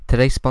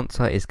Today's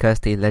sponsor is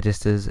Kirsty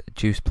Legister's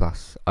Juice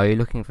Plus. Are you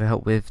looking for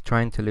help with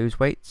trying to lose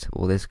weight?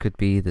 Well, this could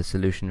be the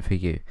solution for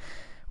you.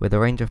 With a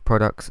range of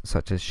products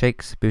such as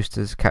shakes,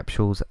 boosters,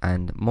 capsules,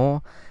 and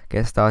more,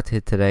 get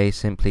started today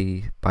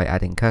simply by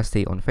adding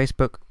Kirsty on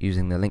Facebook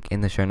using the link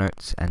in the show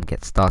notes and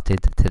get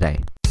started today.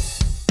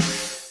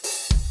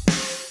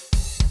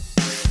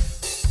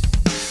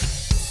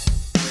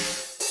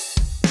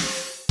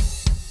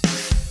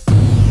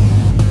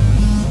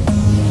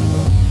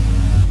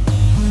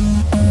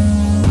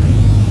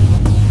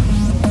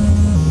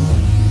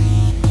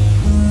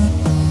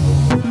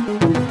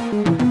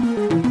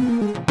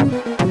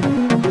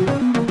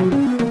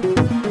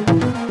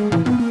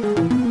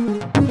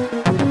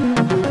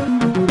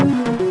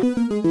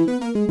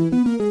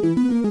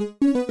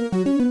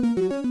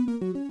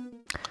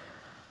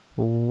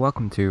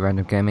 Welcome to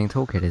Random Gaming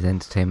Talk. It is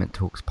Entertainment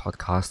Talks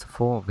podcast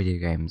for video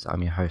games.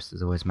 I'm your host,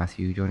 as always,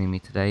 Matthew. Joining me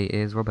today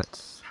is Robert.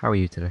 How are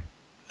you today?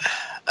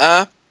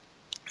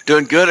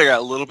 Doing good. I got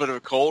a little bit of a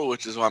cold,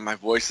 which is why my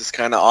voice is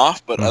kind of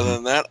off. But other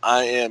than that,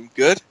 I am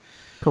good.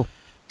 Cool.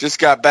 Just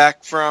got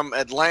back from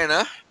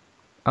Atlanta.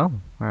 Oh,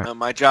 all right.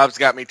 My job's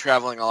got me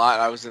traveling a lot.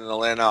 I was in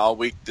Atlanta all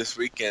week this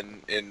week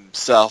and in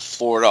South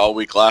Florida all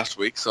week last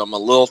week, so I'm a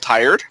little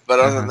tired. But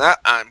other than that,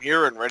 I'm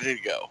here and ready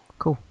to go.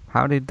 Cool.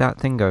 How did that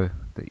thing go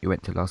that you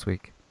went to last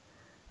week?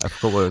 I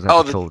forgot what it was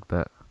actually called,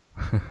 but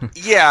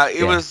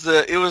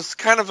it was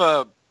kind of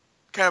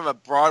a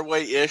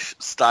Broadway-ish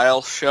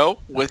style show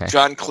with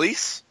John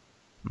Cleese.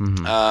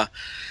 Mm-hmm.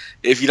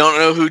 If you don't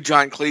know who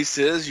John Cleese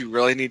is, you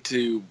really need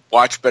to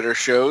watch better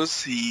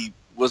shows. He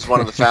was one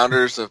of the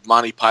founders of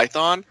Monty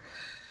Python.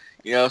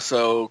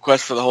 So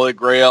Quest for the Holy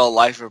Grail,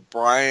 Life of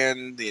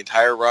Brian, the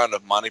entire run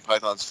of Monty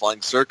Python's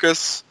Flying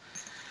Circus.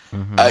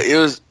 Mm-hmm. It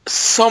was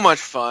so much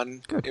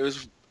fun. Good.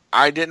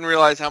 I didn't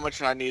realize how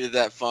much I needed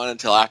that fun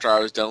until after I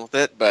was done with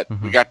it, but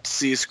we got to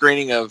see a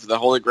screening of The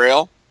Holy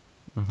Grail,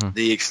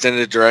 the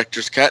extended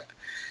director's cut.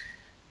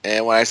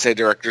 And when I say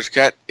director's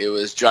cut, it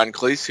was John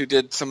Cleese who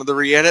did some of the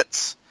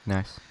re-edits.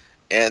 Nice.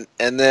 And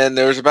then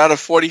there was about a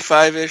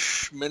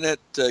 45-ish minute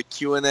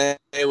Q&A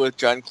with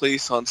John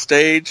Cleese on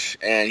stage,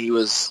 and he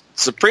was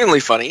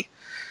supremely funny.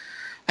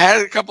 I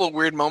had a couple of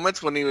weird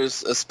moments when he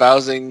was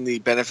espousing the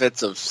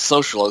benefits of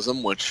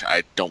socialism, which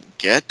I don't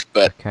get,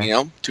 but,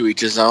 to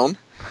each his own.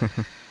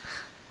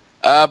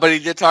 But he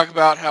did talk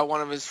about how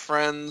one of his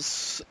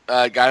friends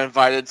got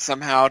invited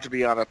somehow to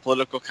be on a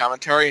political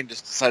commentary and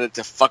just decided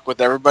to fuck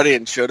with everybody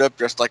and showed up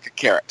dressed like a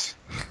carrot.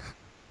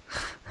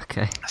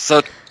 Okay.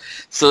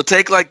 So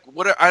take I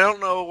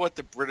don't know what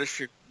the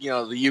British,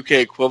 the UK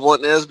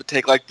equivalent is, but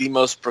take the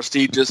most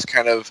prestigious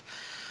kind of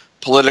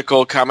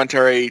political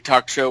commentary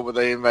talk show where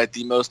they invite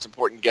the most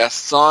important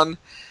guests on,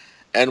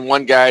 and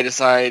one guy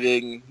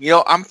deciding,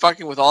 I'm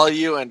fucking with all of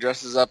you, and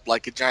dresses up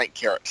like a giant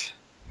carrot.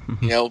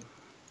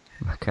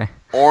 Okay.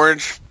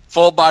 Orange,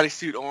 full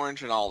bodysuit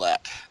orange and all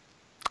that.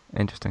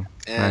 Interesting.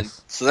 And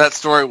nice. So that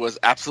story was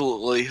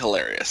absolutely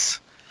hilarious.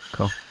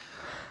 Cool.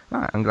 All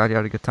right, I'm glad you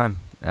had a good time.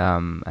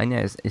 And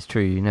yeah, it's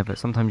true.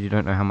 Sometimes you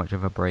don't know how much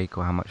of a break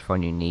or how much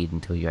fun you need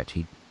until you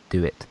actually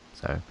do it.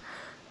 So,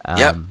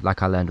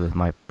 like I learned with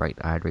my break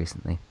that I had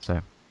recently.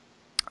 So,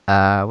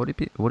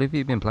 what have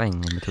you been playing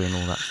in between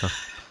all that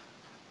stuff?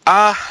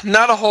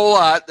 Not a whole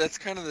lot. That's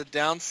kind of the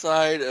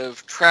downside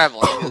of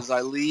traveling, is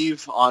I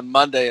leave on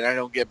Monday and I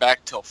don't get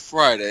back till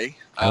Friday.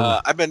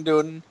 I've been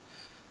doing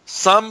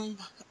some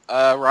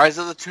Rise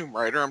of the Tomb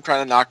Raider. I'm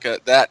trying to knock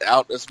that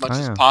out as much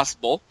as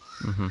possible.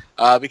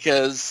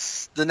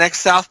 Because the next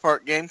South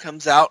Park game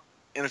comes out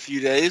in a few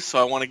days, so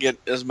I want to get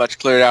as much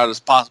cleared out as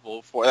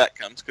possible before that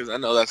comes, because I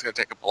know that's going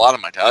to take up a lot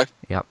of my time.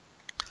 Yep.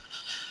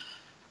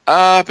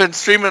 I've been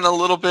streaming a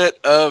little bit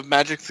of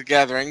Magic the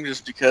Gathering,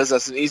 just because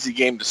that's an easy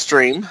game to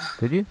stream.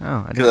 Did you?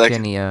 Oh, I didn't see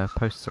any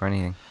posts or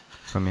anything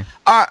from you.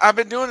 I've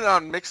been doing it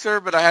on Mixer,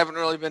 but I haven't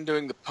really been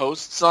doing the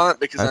posts on it,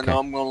 because I know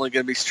I'm only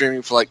going to be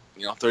streaming for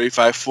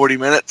 35, 40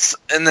 minutes,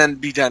 and then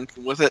be done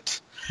with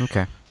it.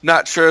 Okay.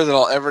 Not sure that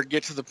I'll ever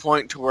get to the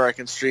point to where I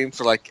can stream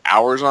for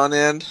hours on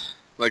end,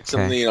 like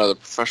some of the the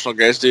professional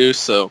guys do.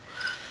 So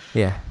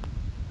yeah.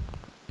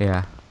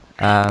 Right,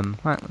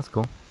 that's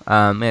cool.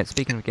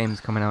 Speaking of games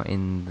coming out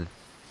in the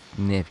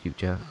near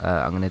future,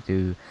 I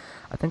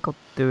think I'll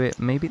do it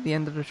maybe at the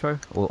end of the show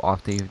or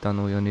after you've done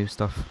all your new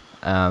stuff.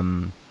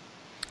 I've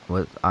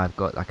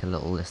got a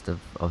little list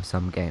of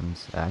some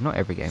games, not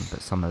every game,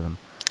 but some of them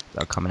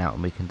that are coming out,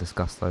 and we can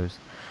discuss those.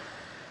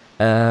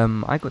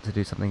 I got to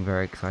do something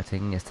very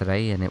exciting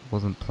yesterday, and it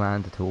wasn't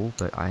planned at all,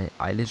 but I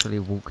literally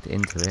walked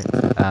into it.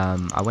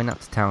 I went up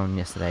to town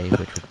yesterday,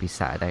 which would be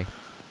Saturday,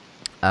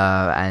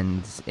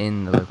 and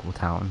in the local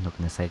town, not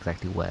going to say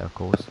exactly where, of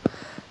course,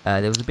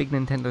 there was a big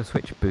Nintendo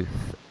Switch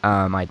booth.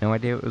 I had no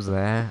idea it was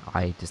there.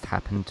 I just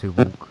happened to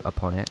walk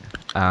upon it.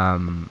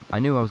 I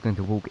knew I was going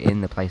to walk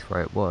in the place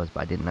where it was, but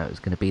I didn't know it was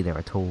going to be there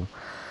at all.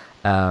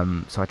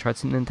 So I tried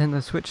some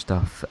Nintendo Switch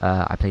stuff.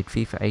 I played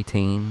FIFA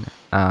 18,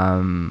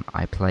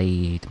 I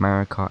played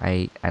Mario Kart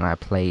 8, and I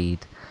played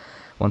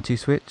 1-2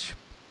 Switch.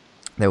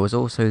 There was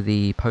also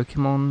the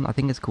Pokemon, I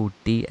think it's called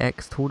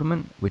DX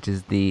Tournament, which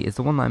is the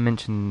one that I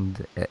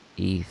mentioned at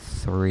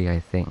E3, I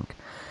think,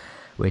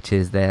 which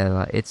is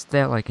it's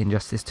their like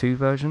Injustice 2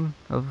 version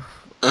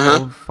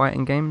Uh-huh. of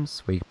fighting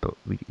games,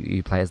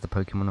 you play as the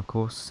Pokemon, of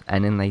course,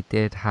 and then they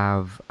did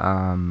have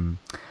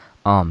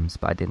Arms,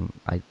 but I didn't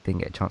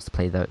get a chance to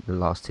play the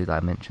last two that I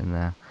mentioned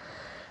there.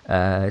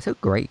 It's a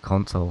great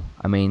console.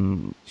 I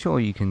mean, sure,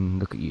 you can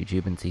look at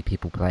YouTube and see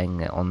people playing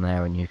it on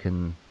there, and you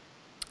can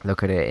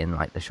look at it in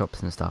like the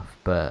shops and stuff.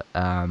 But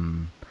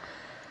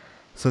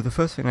so the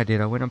first thing I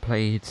did, I went and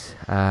played,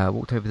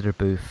 walked over to the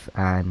booth,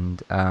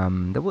 and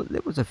there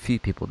was a few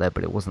people there,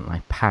 but it wasn't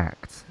like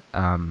packed.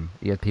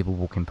 You had people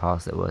walking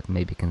past that were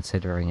maybe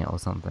considering it or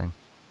something.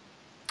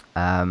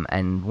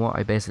 And what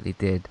I basically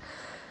did,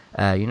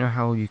 you know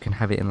how you can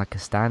have it in like a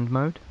stand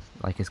mode,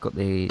 like it's got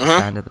the Uh-huh.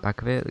 stand at the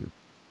back of it.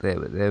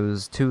 There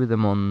was two of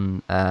them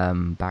on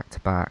back to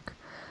back,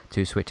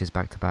 two switches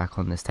back to back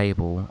on this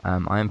table.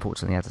 I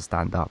unfortunately had to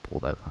stand up,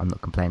 although I'm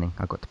not complaining.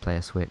 I got to play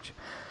a Switch.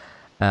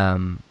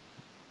 Um,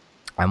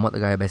 and what the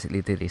guy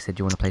basically did, he said,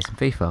 "Do you want to play some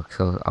FIFA?"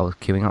 So I was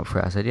queuing up for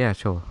it. I said, "Yeah,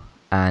 sure."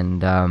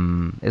 And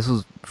this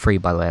was free,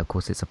 by the way. Of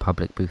course, it's a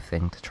public booth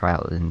thing to try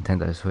out the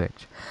Nintendo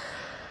Switch.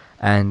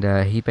 And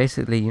he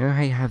basically, you know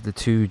how you have the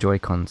two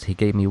Joy-Cons? He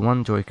gave me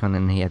one Joy-Con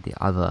and he had the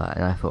other.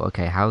 And I thought,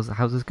 okay, how's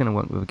this going to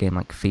work with a game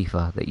like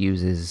FIFA that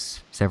uses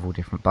several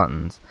different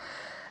buttons?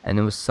 And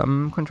there was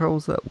some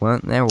controls that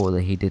weren't there or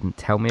that he didn't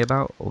tell me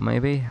about, or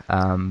maybe.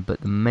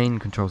 But the main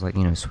controls, like,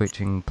 you know,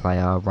 switching,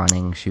 player,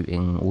 running,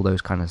 shooting, all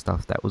those kind of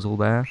stuff, that was all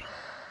there.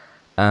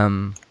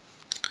 Um,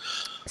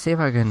 See if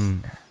I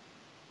can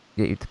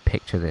get you to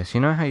picture this.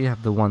 You know how you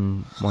have the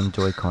one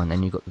Joy-Con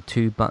and you got the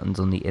two buttons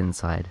on the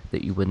inside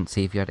that you wouldn't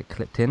see if you had it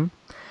clipped in?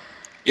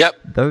 Yep.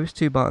 Those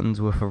two buttons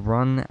were for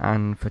run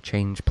and for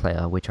change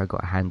player, which I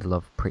got a handle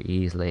of pretty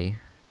easily.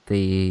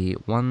 The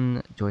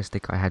one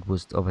joystick I had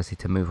was obviously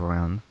to move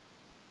around.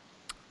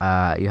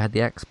 You had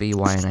the X, B,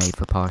 Y, and A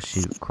for pass,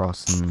 shoot,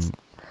 cross,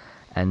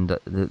 and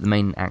the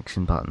main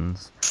action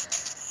buttons.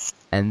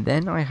 And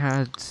then I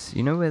had,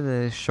 you know where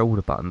the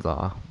shoulder buttons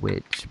are,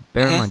 which,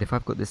 bear in Uh-huh. mind, if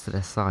I've got this to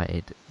the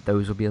side,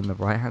 those will be on the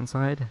right-hand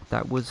side.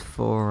 That was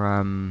for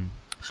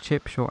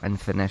chip shot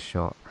and finesse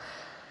shot.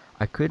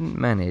 I couldn't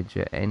manage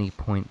at any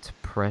point to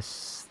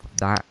press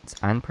that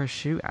and press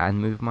shoot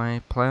and move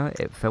my player.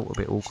 It felt a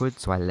bit awkward,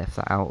 so I left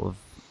that out of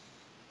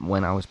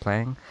when I was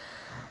playing.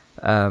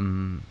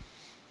 Um,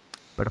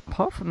 but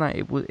apart from that,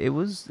 it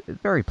was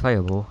very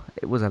playable.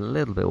 It was a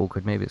little bit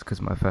awkward. Maybe it's because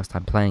of my first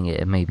time playing it,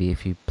 and maybe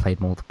if you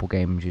played multiple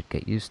games, you'd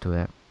get used to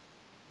it.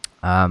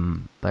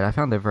 But I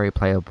found it very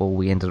playable.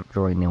 We ended up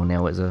drawing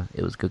 0-0.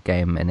 It was a good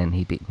game, and then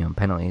he beat me on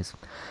penalties.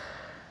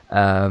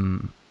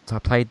 So I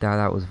played that.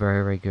 That was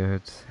very, very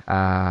good.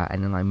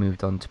 And then I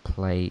moved on to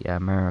play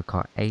Mario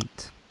Kart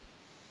 8.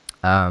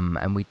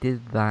 And we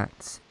did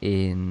that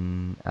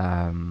in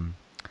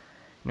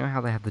you know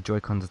how they have the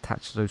Joy-Cons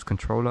attached to those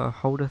controller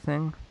holder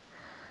thing?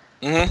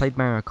 I Uh-huh. played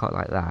Mario Kart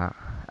like that,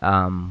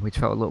 which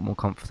felt a lot more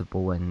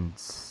comfortable, and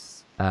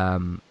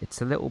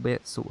it's a little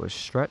bit sort of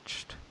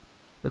stretched,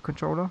 the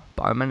controller,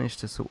 but I managed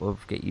to sort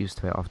of get used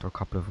to it after a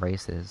couple of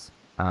races.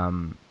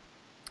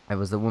 There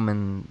was a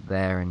woman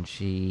there, and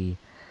she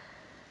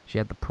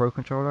had the Pro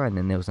controller, and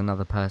then there was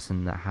another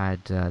person that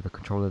had the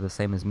controller the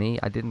same as me.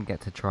 I didn't get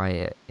to try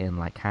it in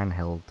like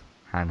handheld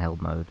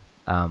mode.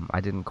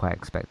 I didn't quite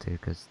expect to,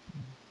 because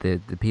the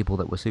people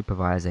that were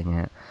supervising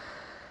it,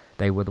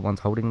 they were the ones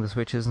holding the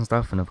switches and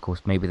stuff, and of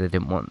course maybe they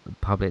didn't want the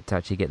public to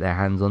actually get their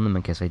hands on them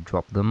in case they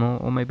dropped them,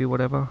 or maybe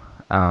whatever.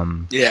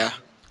 Yeah.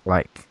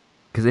 Like,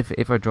 because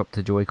if I dropped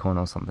a Joy-Con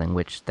or something,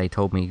 which they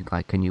told me,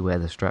 like, can you wear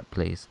the strap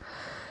please,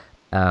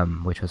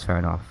 which was fair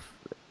enough,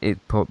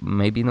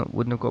 maybe not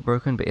wouldn't have got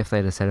broken, but if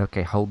they'd have said,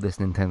 okay, hold this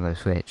Nintendo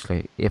Switch,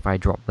 like, if I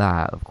drop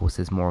that, of course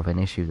there's more of an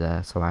issue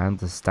there, so I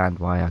understand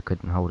why I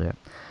couldn't hold it.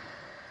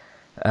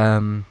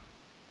 Um,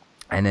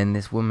 and then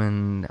this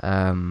woman,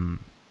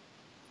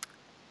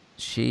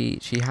 she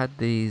had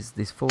these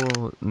four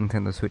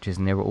Nintendo Switches,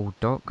 and they were all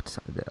docked.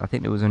 I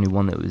think there was only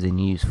one that was in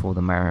use for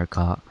the Mario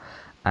Kart,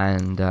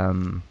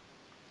 and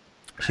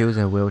she was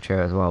in a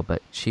wheelchair as well.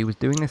 But she was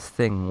doing this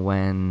thing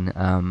when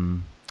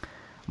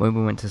we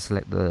went to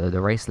select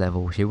the race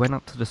level. She went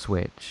up to the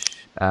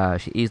Switch.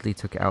 She easily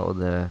took it out of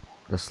the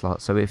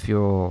slot. So if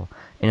you're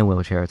in a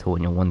wheelchair at all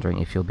and you're wondering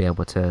if you'll be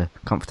able to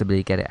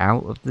comfortably get it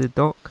out of the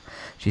dock,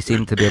 she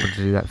seemed to be able to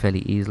do that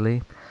fairly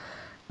easily.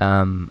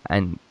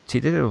 And she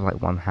did it with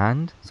like one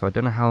hand, so I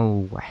don't know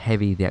how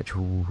heavy the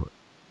actual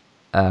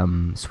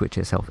Switch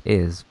itself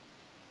is.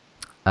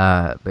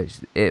 But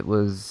it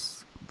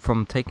was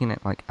from taking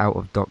it like out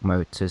of dock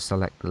mode to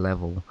select the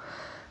level.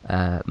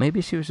 Maybe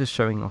she was just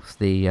showing off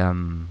the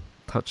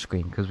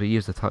touchscreen, because we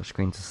use the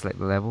touchscreen to select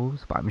the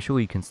levels, but I'm sure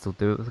you can still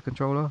do it with a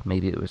controller.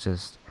 Maybe it was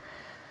just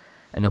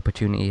an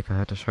opportunity for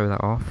her to show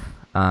that off.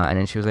 And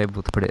then she was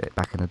able to put it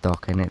back in the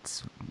dock, and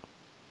it's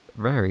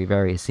very,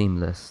 very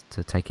seamless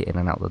to take it in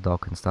and out of the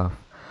dock and stuff.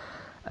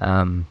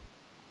 Um,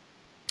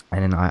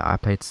 And then I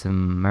played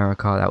some Mario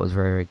Kart. That was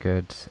very, very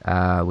good.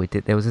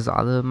 There was this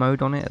other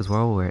mode on it as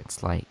well where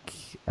it's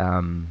like,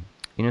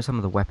 you know, some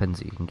of the weapons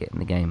that you can get in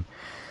the game.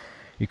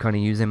 You kind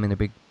of use them in a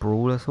big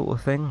brawler sort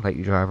of thing. Like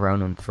you drive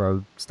around and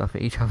throw stuff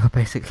at each other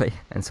basically,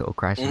 and sort of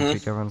crash into Mm-hmm.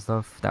 each other and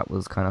stuff. That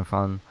was kind of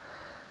fun.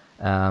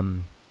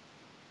 Um,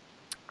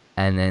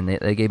 and then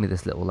they gave me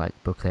this little like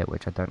booklet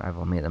which I don't have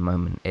on me at the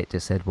moment. It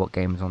just said what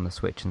games on the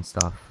Switch and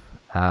stuff.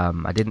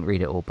 I didn't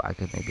read it all, but I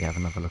could maybe have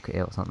another look at it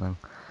or something.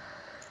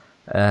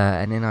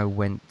 And then I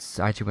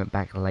actually went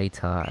back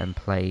later and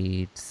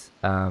played.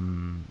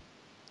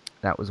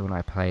 That was when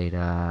I played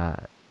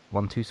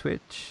 1-2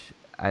 Switch,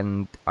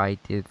 and I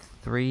did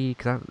three.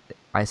 Cause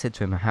I said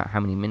to him how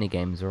many mini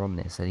games are on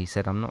this, and he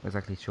said I'm not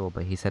exactly sure,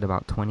 but he said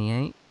about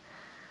 28.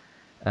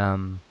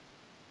 Um,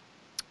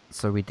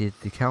 so we did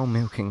the cow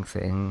milking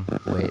thing,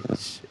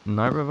 which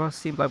neither of us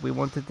seemed like we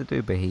wanted to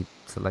do, but he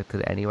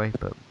selected it anyway.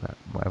 But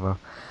whatever.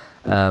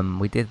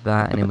 We did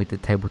that, and then we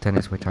did table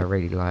tennis, which I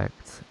really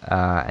liked.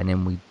 And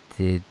then we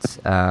did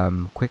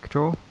quick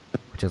draw,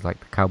 which is like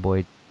the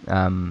cowboy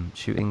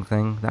shooting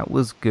thing. That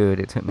was good.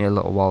 It took me a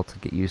little while to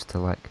get used to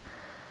like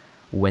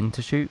when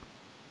to shoot,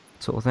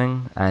 sort of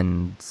thing.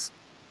 And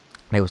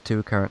there was two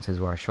occurrences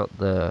where I shot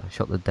the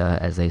dirt,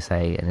 as they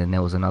say, and then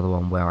there was another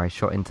one where I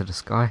shot into the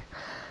sky.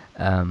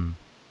 Um,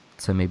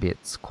 so maybe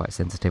it's quite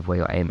sensitive where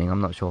you're aiming.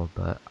 I'm not sure,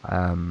 but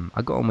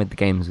I got on with the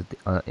games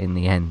in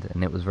the end,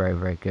 and it was very,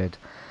 very good.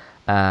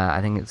 I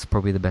think it's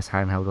probably the best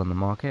handheld on the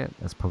market.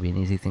 That's probably an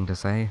easy thing to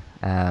say.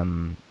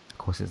 Of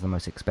course, it's the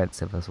most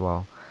expensive as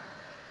well.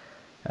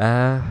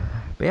 Uh,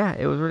 but yeah,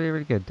 it was really,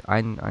 really good. I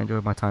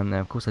enjoyed my time there.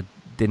 Of course, I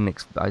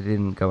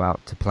didn't go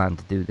out to plan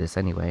to do this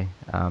anyway.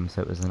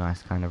 So it was a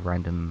nice kind of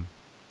random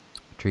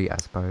treat, I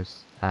suppose.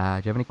 Do you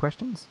have any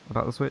questions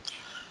about the Switch?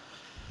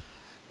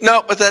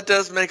 No, but that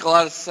does make a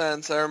lot of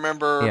sense. I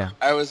remember Yeah.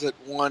 I was at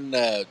one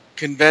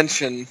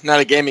convention, not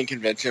a gaming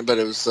convention, but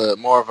it was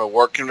more of a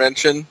work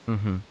convention.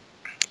 Mhm.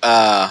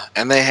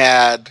 And they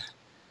had,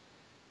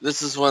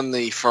 this is when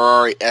the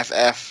Ferrari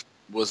FF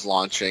was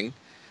launching,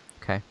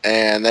 Okay.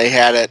 and they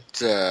had it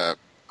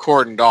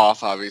cordoned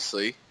off,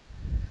 obviously.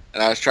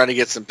 And I was trying to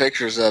get some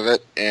pictures of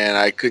it, and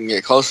I couldn't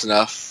get close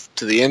enough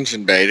to the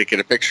engine bay to get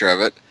a picture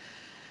of it.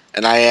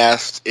 And I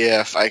asked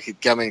if I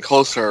could come in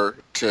closer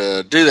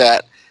to do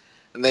that,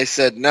 and they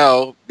said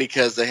no,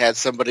 because they had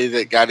somebody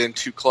that got in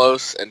too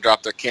close and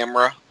dropped their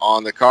camera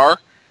on the car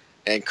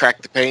and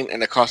cracked the paint,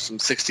 and it cost them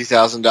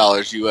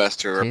 $60,000 US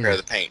to repair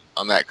the Jesus. paint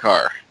on that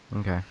car.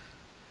 Okay.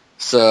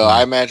 So Hmm.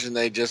 I imagine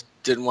they just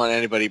didn't want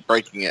anybody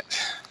breaking it.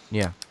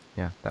 Yeah.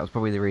 Yeah. That was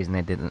probably the reason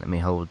they didn't let me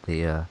hold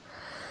the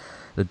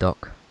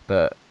dock.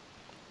 But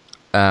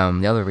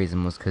the other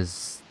reason was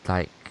because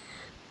like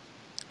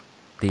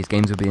these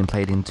games were being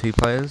played in two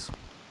players, so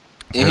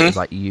it was Mm-hmm.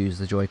 like you use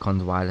the Joy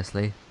Cons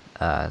wirelessly.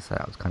 So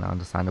that was kind of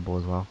understandable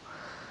as well.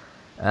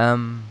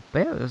 But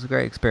yeah, it was a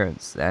great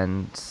experience,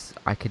 and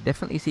I could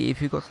definitely see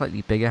if you've got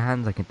slightly bigger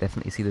hands, I could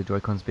definitely see the Joy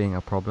Cons being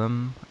a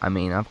problem. I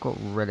mean, I've got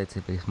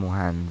relatively small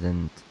hands,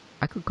 and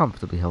I could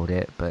comfortably hold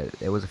it, but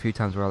there was a few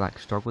times where I like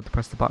struggled to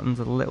press the buttons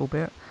a little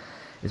bit.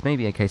 It's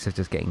maybe a case of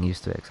just getting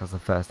used to it, because that's the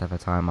first ever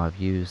time I've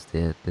used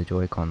the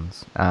Joy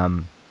Cons.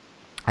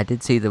 I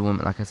did see the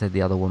woman, like I said,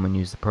 the other woman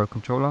use the Pro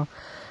Controller,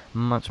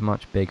 much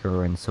much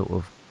bigger and sort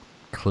of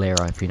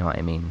clearer, if you know what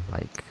I mean.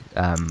 Like,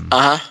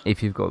 Uh-huh.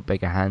 if you've got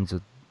bigger hands,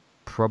 you'd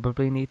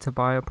probably need to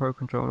buy a Pro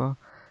Controller,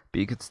 but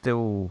you could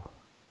still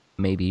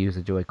maybe use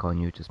a Joy-Con.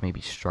 You just maybe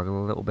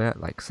struggle a little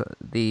bit. Like, so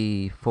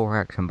the four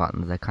action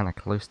buttons, they're kind of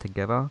close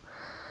together,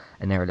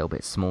 and they're a little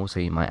bit small, so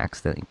you might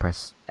accidentally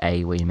press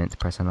A where you meant to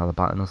press another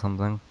button or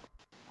something.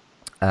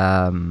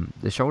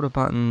 The shoulder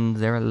buttons,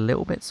 they're a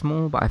little bit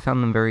small, but I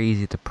found them very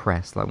easy to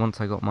press. Like,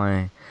 once I got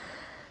my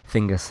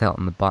finger set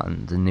on the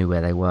buttons and knew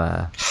where they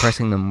were,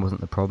 pressing them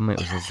wasn't the problem. It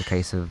was just a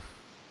case of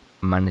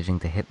managing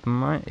to hit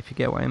them right, if you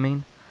get what I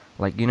mean.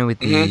 Like, you know, with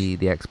Mm-hmm.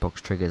 the Xbox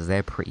triggers,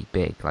 they're pretty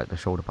big, like the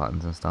shoulder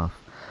buttons and stuff.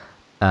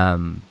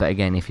 But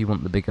again, if you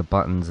want the bigger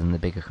buttons and the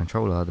bigger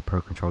controller, the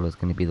Pro Controller is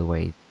going to be the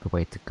way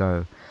to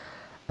go.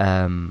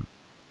 Um,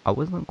 I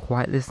wasn't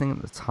quite listening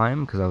at the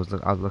time because I was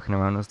looking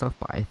around and stuff,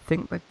 but I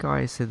think the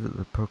guy said that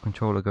the Pro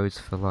Controller goes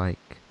for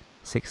like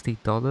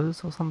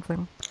 $60 or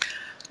something.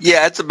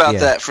 Yeah, it's about Yeah,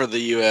 that for the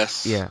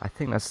US. yeah, I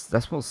think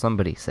that's what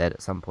somebody said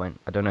at some point.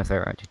 I don't know if they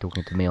were actually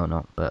talking to me or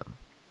not, but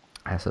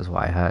that's just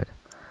what I heard.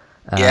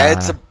 Yeah,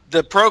 Uh,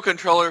 the Pro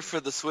Controller for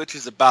the Switch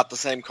is about the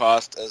same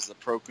cost as the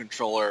Pro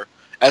Controller,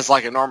 as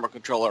like a normal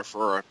controller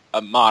for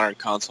a modern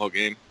console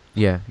game.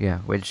 yeah, yeah.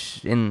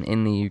 Which in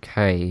the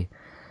UK,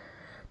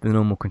 the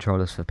normal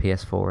controllers for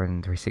PS4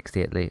 and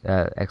 360 at least,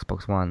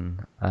 Xbox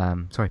One,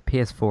 sorry,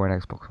 PS4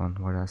 and Xbox One.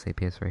 Why did I say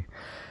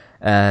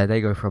PS3? They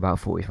go for about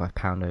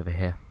 £45 over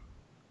here,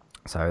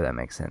 so that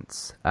makes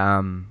sense.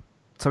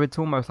 So it's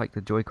almost like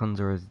the Joy Cons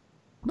are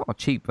not a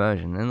cheap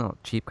version. They're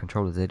not cheap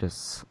controllers. They're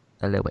just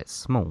a little bit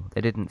small.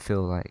 They didn't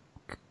feel like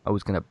I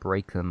was gonna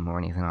break them or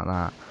anything like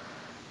that.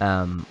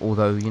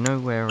 Although you know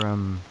where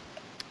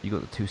you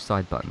got the two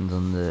side buttons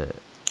on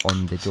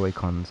the Joy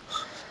Cons.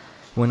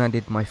 When I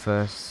did my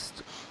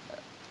first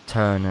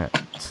turn at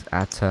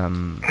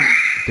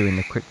doing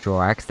the quick draw,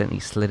 I accidentally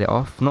slid it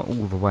off. Not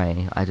all the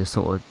way. I just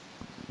sort of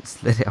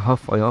slid it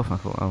halfway off. I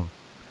thought, oh.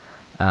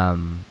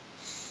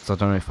 So I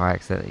don't know if I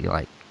accidentally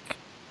like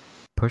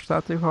pushed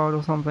that too hard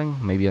or something.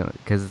 Maybe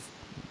because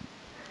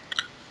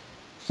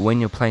when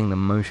you're playing the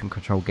motion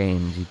control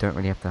games, you don't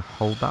really have to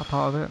hold that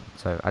part of it.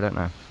 So I don't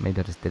know.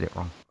 Maybe I just did it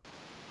wrong.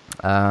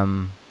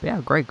 But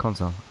yeah, great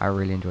console. I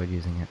really enjoyed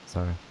using it.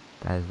 So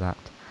that is that.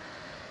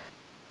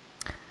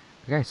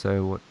 Okay,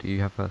 so what do you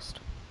have first?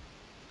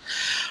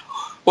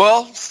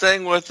 Well,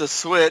 staying with the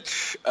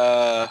Switch,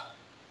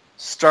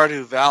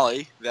 Stardew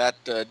Valley, that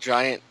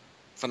giant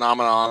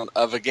phenomenon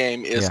of a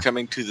game, is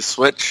coming to the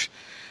Switch.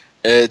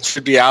 It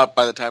should be out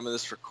by the time of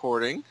this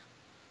recording.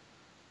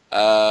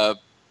 It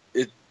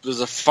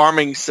was a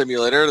farming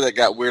simulator that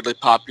got weirdly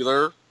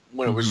popular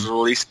when it was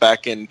released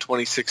back in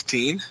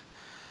 2016.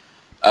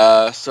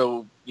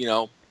 So, you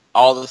know,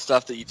 all the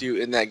stuff that you do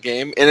in that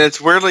game. And it's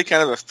weirdly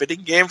kind of a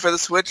fitting game for the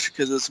Switch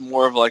because it's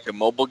more of like a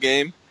mobile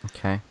game.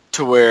 Okay.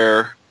 To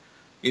where,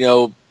 you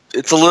know,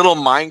 it's a little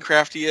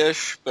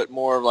Minecraft-ish, but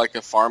more of like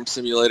a farm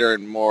simulator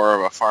and more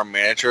of a farm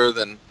manager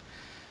than,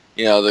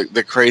 you know,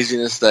 the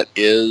craziness that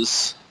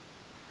is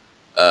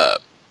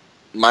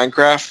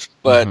Minecraft.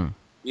 But,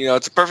 you know,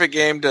 it's a perfect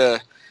game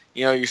to,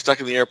 you know, you're stuck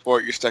in the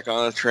airport, you're stuck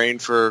on a train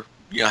for,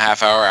 you know,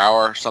 half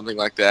hour, something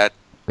like that.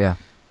 Yeah.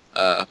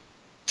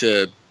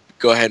 To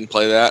go ahead and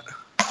play that.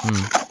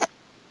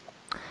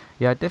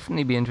 Yeah, I'd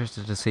definitely be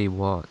interested to see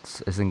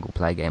what a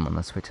single-player game on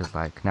the Switch is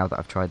like, now that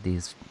I've tried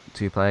these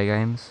two-player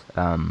games.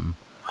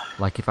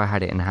 Like if I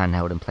had it in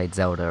handheld and played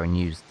Zelda and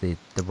used the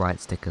right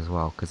stick as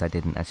well, because I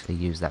didn't actually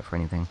use that for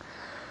anything,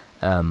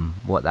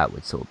 what that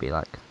would sort of be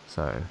like.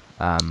 So,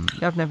 yeah,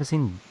 I've never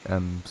seen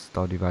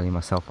Stardew Valley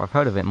myself. I've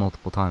heard of it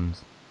multiple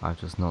times. I've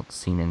just not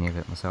seen any of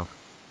it myself.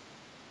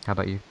 How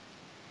about you?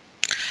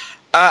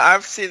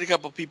 I've seen a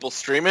couple people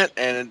stream it,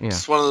 and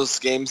it's one of those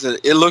games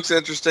that it looks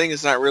interesting.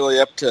 It's not really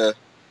up to,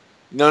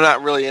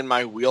 not really in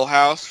my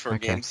wheelhouse for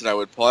games that I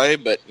would play,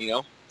 but, you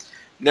know,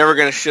 never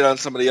going to shit on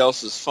somebody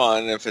else's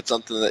fun. If it's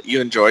something that you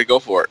enjoy, go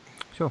for it.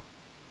 Sure.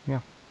 Yeah.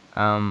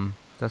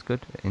 That's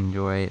good.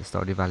 Enjoy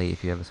Stardew Valley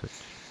if you ever switch.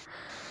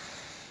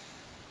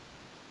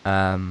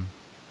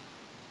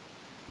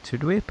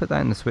 Should we put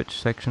that in the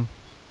Switch section?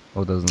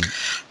 Or doesn't?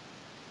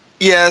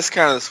 Yeah, it's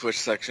kind of the Switch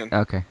section.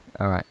 Okay.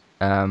 Alright.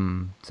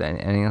 So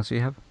anything else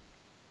you have?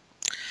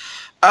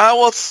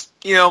 Well, it's,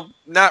 you know,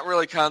 not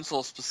really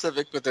console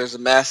specific, but there's a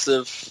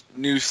massive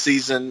new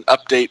season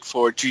update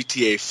for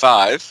GTA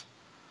 5.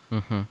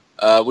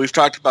 We've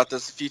talked about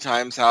this a few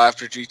times, how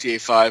after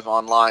GTA 5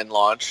 Online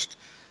launched,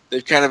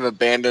 they've kind of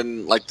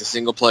abandoned, like, the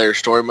single-player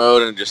story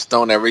mode and just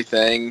thrown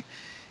everything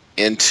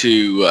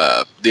into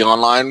the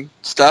online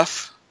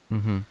stuff.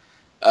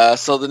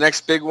 So the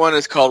next big one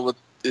is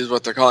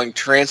what they're calling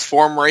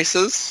Transform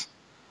Races.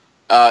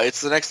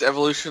 It's the next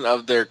evolution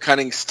of their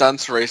Cunning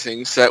Stunts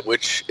racing set,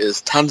 which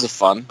is tons of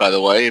fun, by the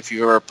way. If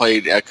you've ever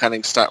played a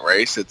Cunning Stunt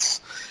race,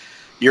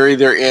 you're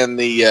either in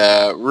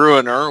the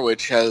Ruiner,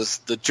 which has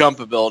the jump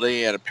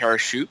ability and a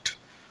parachute,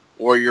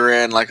 or you're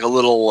in like a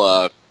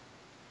little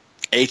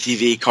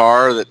ATV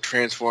car that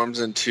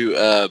transforms into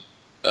a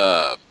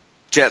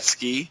jet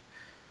ski,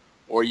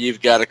 or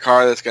you've got a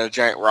car that's got a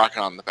giant rocket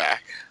on the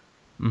back.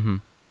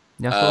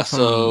 Yeah,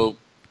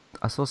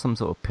 I saw some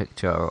sort of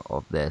picture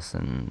of this,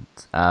 and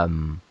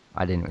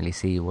I didn't really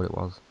see what it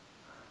was.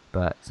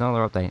 But it's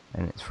another update,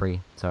 and it's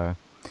free, so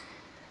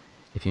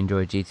if you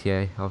enjoy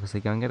GTA, obviously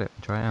go and get it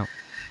and try it out.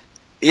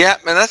 Yeah,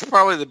 and that's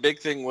probably the big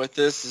thing with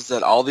this, is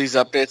that all these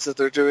updates that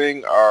they're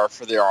doing are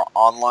for their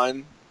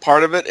online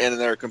part of it, and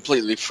they're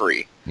completely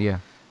free. Yeah.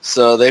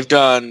 So they've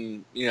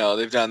done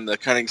the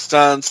Cunning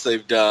Stunts,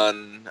 they've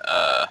done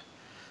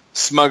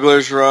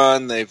Smuggler's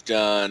Run, they've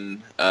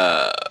done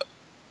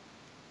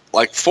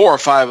like 4 or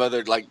 5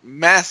 other like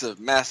massive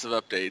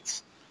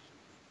updates,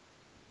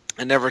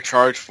 and never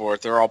charge for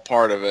it. They're all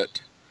part of it.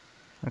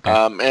 Okay.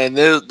 And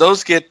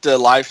those get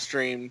live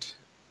streamed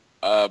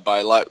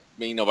by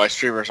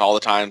streamers all the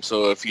time.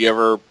 So if you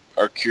ever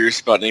are curious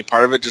about any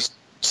part of it, just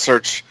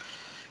search,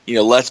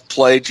 Let's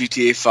Play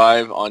GTA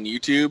 5 on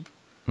YouTube,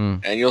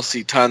 and you'll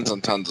see tons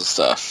and tons of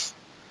stuff.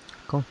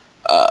 Cool.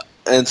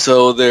 And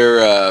so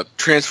they're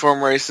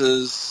transform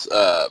races,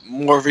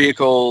 more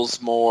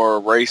vehicles, more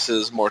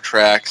races, more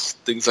tracks,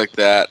 things like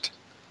that.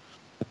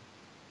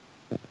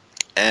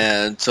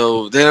 And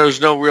so there's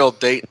no real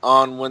date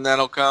on when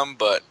that'll come,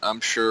 but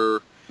I'm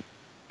sure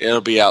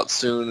it'll be out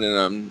soon,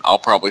 and I'll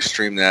probably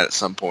stream that at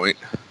some point.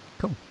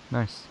 Cool.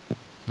 Nice.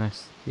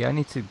 Yeah, I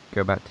need to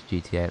go back to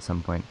GTA at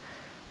some point,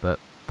 but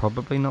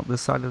probably not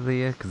this side of the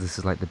year, because this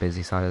is like the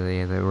busy side of the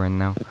year that we're in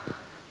now,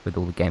 with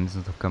all the games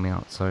and stuff coming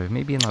out. So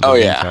maybe in like the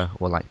winter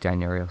or like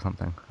January or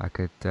something, I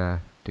could do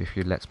a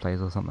few Let's Plays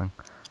or something.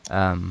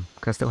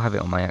 Because I still have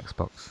it on my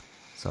Xbox,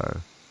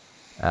 so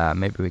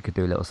maybe we could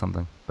do a little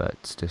something, but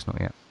it's just not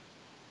yet.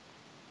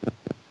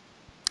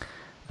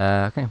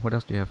 Okay, what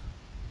else do you have?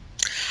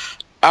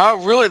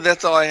 Really,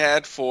 that's all I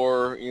had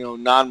for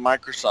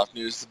non-Microsoft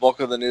news. The bulk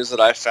of the news that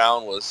I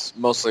found was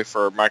mostly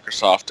for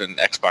Microsoft and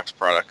Xbox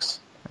products.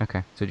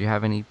 Okay. So do you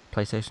have any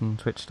PlayStation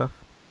Switch stuff?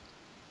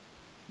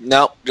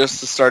 Nope,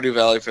 just the Stardew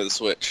Valley for the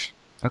Switch.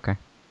 Okay.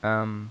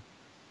 Do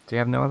you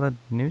have no other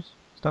news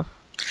stuff?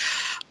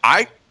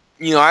 I,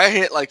 I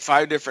hit like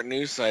 5 different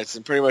news sites,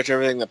 and pretty much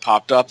everything that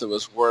popped up that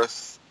was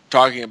worth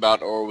talking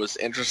about or was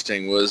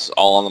interesting was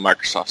all on the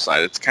Microsoft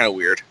side. It's kind of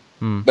weird,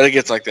 Hmm. but it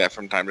gets like that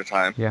from time to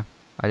time. Yeah.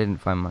 I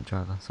didn't find much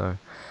either. So,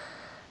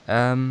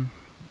 um,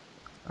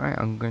 alright.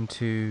 I'm going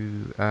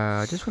to.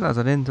 I just realised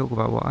I didn't talk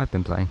about what I've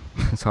been playing,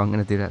 so I'm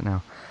going to do that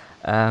now.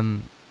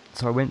 Um,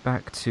 so I went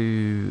back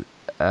to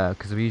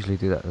because we usually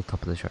do that at the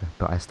top of the show,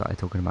 but I started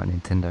talking about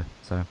Nintendo.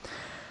 So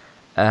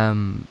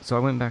I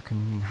went back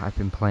and I've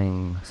been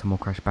playing some more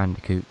Crash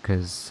Bandicoot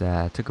because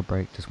took a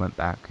break, just went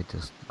back. It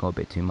just got a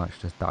bit too much,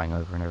 just dying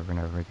over and over and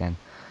over again.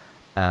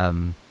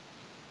 Um,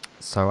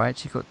 so I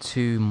actually got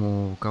 2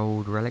 more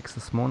gold relics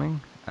this morning.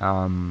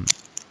 On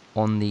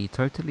the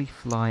Totally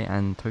Fly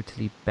and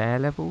Totally Bear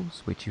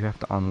levels, which you have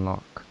to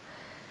unlock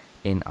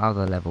in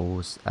other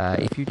levels.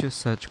 If you just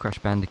search Crash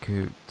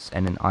Bandicoot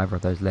and in either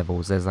of those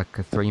levels, there's like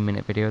a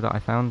 3-minute video that I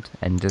found,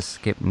 and just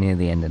skip near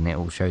the end and it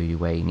will show you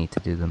where you need to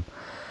do them.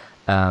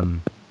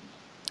 And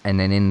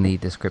then in the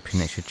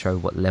description it should show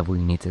what level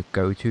you need to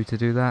go to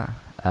do that.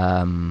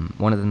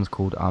 One of them is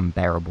called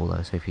Unbearable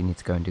though, so if you need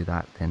to go and do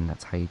that, then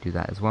that's how you do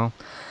that as well.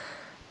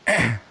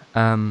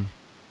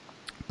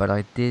 But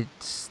I did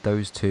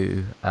those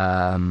 2.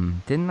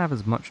 Didn't have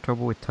as much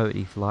trouble with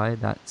Totally Fly.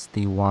 That's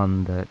the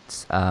one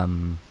that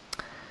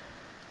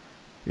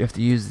you have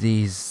to use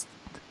these.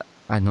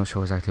 I'm not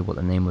sure exactly what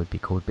the name would be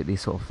called, but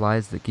these sort of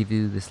flies that give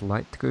you this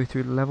light to go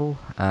through the level.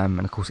 And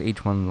of course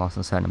each one lasts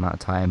a certain amount of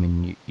time,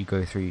 and you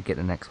go through, you get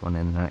the next one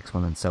and the next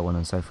one and so on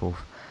and so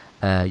forth.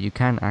 You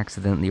can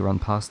accidentally run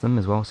past them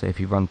as well, so if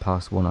you run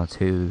past 1 or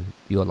 2,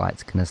 your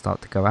light's going to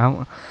start to go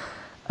out.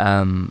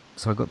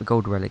 So I got the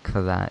gold relic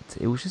for that.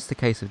 It was just a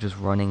case of just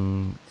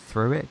running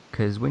through it,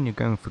 because when you're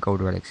going for gold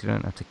relics you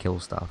don't have to kill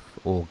stuff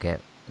or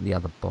get the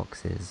other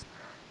boxes,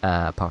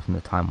 apart from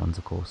the time ones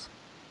of course.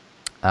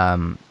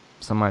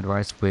 So my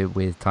advice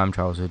with time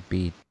trials would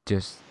be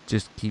just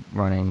keep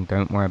running,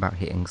 don't worry about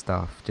hitting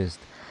stuff, just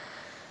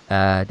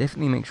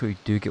definitely make sure you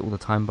do get all the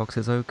time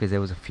boxes though, because there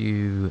was a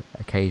few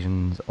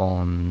occasions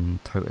on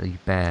Totally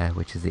Bear,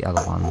 which is the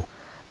other one,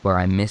 where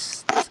I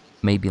missed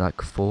maybe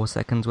like 4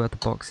 seconds worth of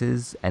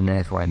boxes, and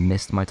therefore I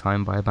missed my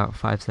time by about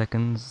 5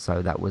 seconds,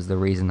 so that was the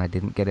reason I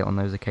didn't get it on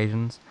those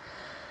occasions.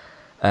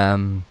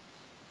 But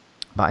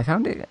I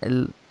found it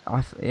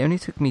only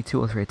took me 2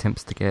 or 3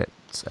 attempts to get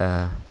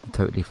the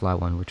Totally Fly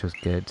one, which was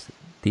good.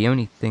 The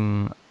only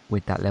thing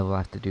with that level I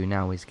have to do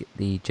now is get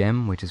the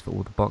gem, which is for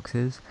all the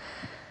boxes.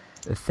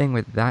 The thing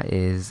with that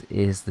is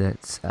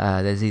that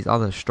there's these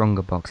other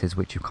stronger boxes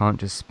which you can't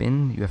just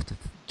spin. You have to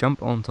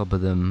jump on top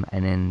of them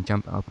and then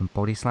jump up and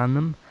body slam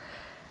them.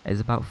 There's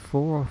about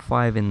 4 or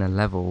 5 in the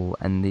level,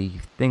 and the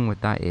thing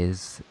with that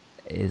is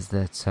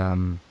that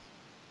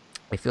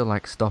if you're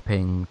like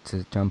stopping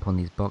to jump on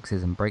these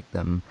boxes and break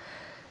them,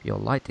 your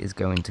light is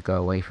going to go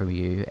away from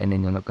you, and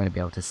then you're not going to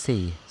be able to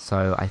see.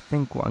 So I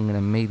think what I'm going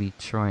to maybe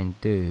try and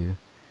do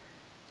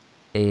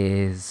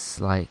is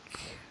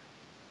like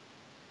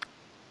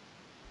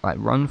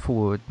run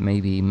forward,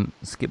 maybe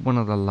skip one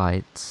of the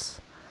lights,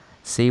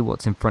 see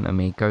what's in front of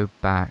me, go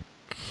back,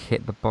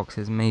 hit the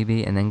boxes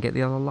maybe, and then get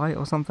the other light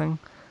or something,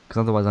 because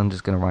otherwise I'm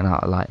just going to run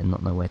out of light and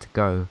not know where to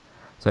go.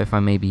 So if I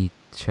maybe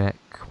check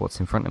what's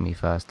in front of me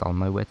first, I'll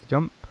know where to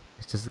jump.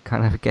 It's just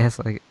kind of a guess,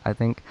 I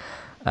think.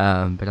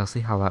 But I'll see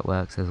how that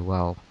works as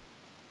well.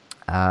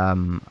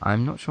 I'm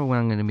not sure when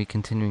I'm going to be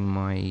continuing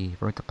my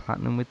Road to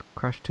Platinum with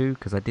Crash 2,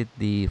 because I did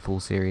the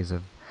full series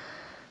of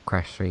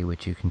Crash 3,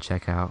 which you can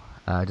check out.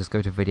 Just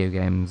go to Video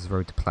Games,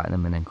 Road to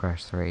Platinum, and then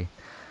Crash 3.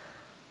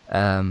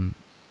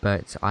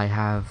 But I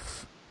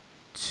have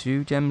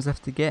 2 gems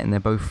left to get, and they're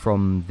both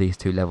from these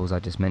 2 levels I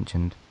just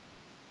mentioned.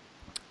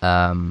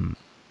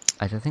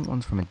 I think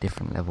one's from a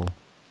different level,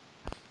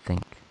 I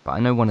think. But I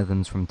know one of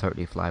them's from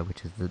Totally Fly,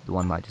 which is the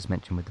one that I just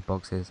mentioned with the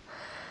boxes.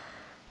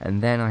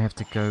 And then I have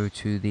to go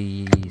to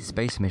the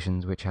space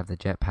missions, which have the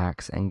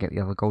jetpacks, and get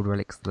the other gold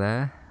relics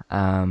there.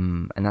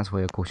 And that's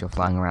where, of course, you're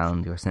flying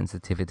around. Your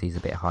sensitivity's a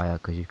bit higher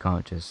because you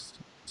can't just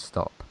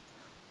stop.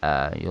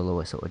 You'll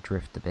always sort of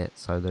drift a bit,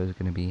 so those are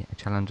going to be a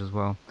challenge as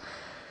well.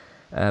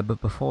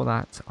 But before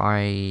that,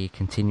 I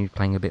continued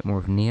playing a bit more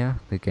of Nier,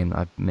 the game that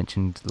I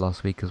mentioned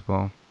last week as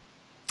well.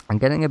 And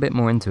getting a bit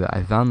more into it,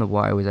 I found that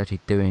what I was actually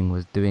doing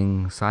was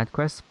doing side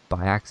quests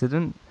by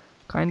accident,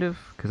 kind of,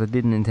 because I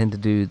didn't intend to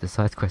do the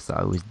side quests that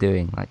I was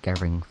doing, like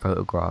gathering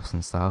photographs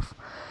and stuff.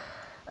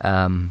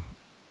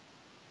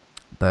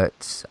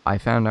 But I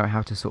found out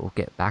how to sort of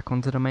get back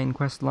onto the main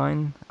quest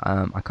line.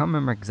 I can't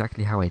remember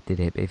exactly how I did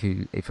it, but if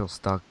you're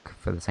stuck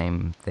for the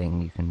same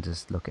thing, you can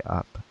just look it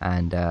up.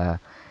 And it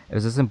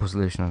was a simple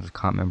solution, I just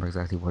can't remember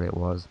exactly what it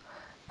was.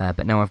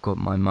 But now I've got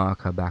my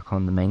marker back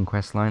on the main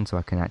quest line, so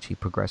I can actually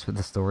progress with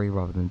the story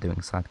rather than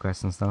doing side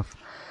quests and stuff.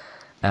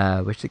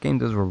 which the game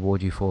does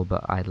reward you for,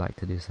 but I'd like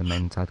to do some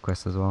main side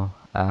quests as well.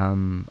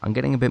 I'm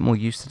getting a bit more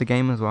used to the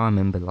game as well. I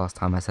remember last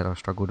time I said I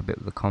struggled a bit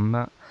with the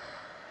combat.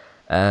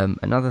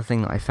 Another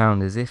thing that I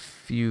found is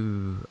if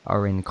you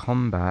are in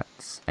combat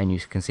and you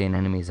can see an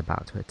enemy is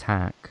about to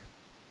attack,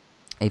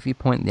 if you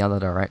point the other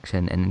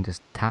direction and then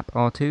just tap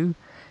R2,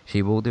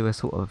 she will do a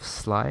sort of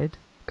slide.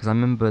 Because I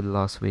remember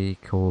last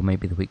week, or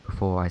maybe the week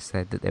before, I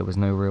said that there was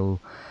no real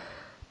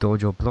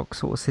dodge or block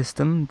sort of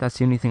system. That's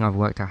the only thing I've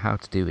worked out how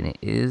to do, and it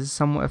is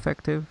somewhat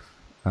effective.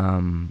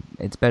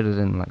 It's better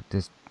than like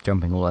just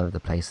jumping all over the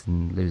place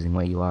and losing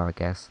where you are, I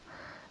guess.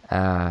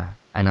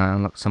 And I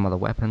unlocked some other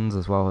weapons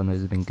as well, and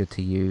those have been good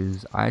to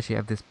use. I actually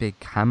have this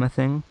big hammer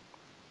thing,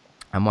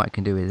 and what I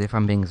can do is if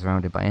I'm being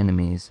surrounded by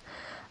enemies,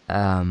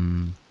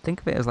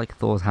 think of it as like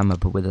Thor's hammer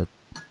but with a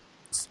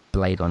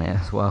blade on it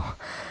as well.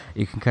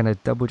 You can kind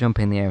of double jump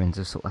in the air and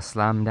just sort of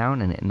slam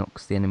down, and it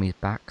knocks the enemies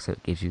back, so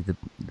it gives you the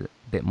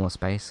bit more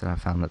space, and I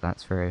found that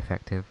that's very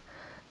effective.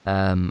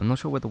 I'm not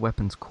sure what the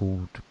weapon's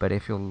called, but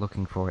if you're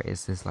looking for it,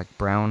 it's this like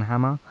brown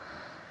hammer.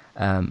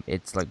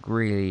 It's like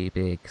really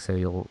big, so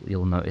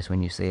you'll notice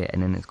when you see it,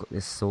 and then it's got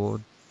this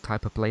sword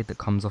type of blade that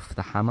comes off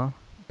the hammer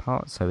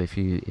part. So if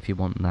you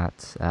want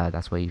that,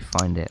 that's where you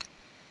find it.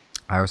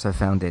 I also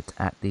found it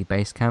at the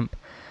base camp.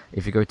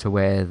 If you go to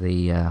where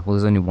the well,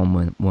 there's only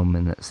one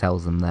woman that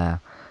sells them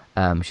there.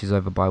 She's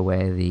over by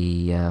where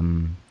the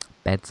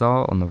beds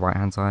are on the right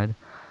hand side.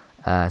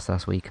 So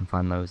that's where you can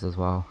find those as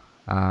well.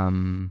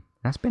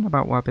 That's been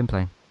about what I've been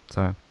playing.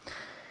 So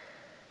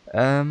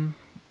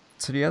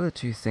the other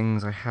two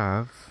things I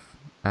have,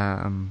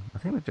 I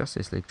think the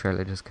Justice League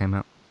trailer just came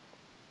out,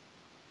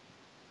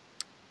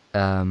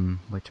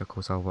 which of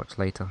course I'll watch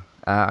later.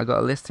 I got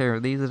a list here.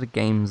 These are the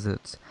games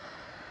that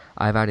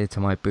I've added to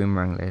my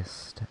Boomerang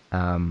list,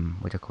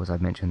 which of course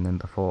I've mentioned them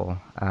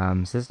before. So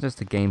this is just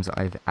the games that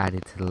I've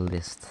added to the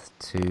list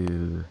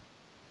to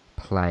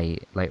play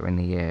later in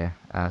the year.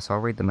 So I'll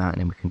read them out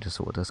and then we can just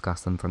sort of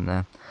discuss them from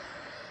there.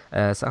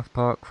 South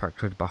Park,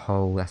 Fractured But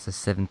Whole, that's the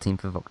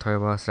 17th of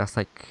October, so that's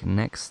like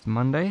next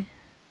Monday,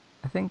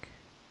 I think?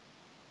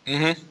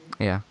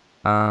 Yeah.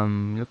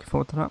 Looking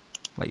forward to that,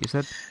 like you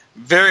said?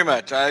 Very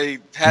much. I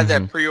had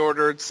that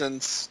pre-ordered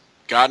since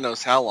God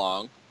knows how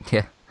long.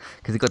 Yeah,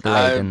 because it got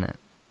delayed, didn't it?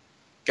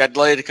 Got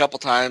delayed a couple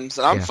times,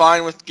 and I'm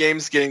fine with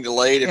games getting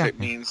delayed if it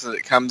means that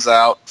it comes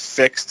out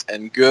fixed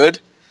and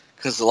good,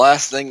 because the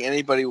last thing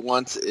anybody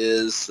wants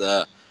is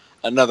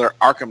another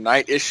Arkham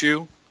Knight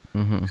issue.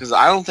 Because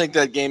I don't think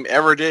that game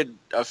ever did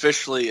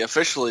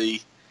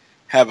officially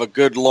have a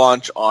good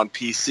launch on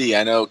PC.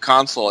 I know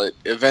console it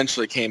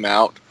eventually came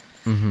out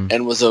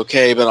and was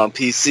okay, but on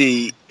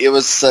PC it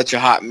was such a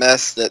hot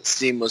mess that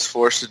Steam was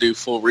forced to do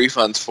full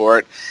refunds for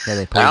it. Yeah,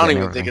 they I don't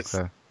even think it's.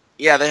 So.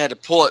 Yeah, they had to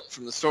pull it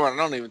from the store, and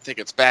I don't even think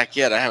it's back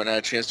yet. I haven't had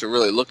a chance to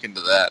really look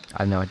into that.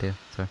 I have no idea.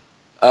 So.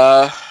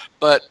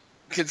 But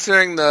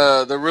considering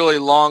the really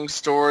long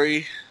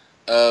story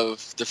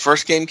of the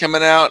first game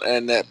coming out,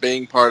 and that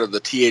being part of the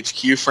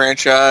THQ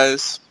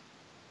franchise,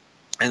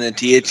 and then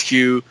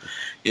THQ,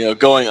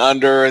 going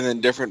under, and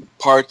then different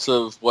parts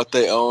of what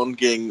they own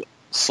getting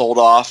sold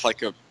off,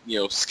 like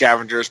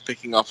scavengers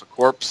picking off a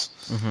corpse.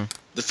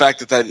 The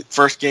fact that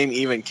first game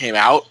even came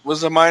out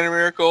was a minor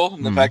miracle,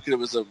 and the fact that it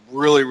was a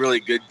really,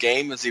 really good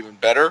game is even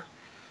better.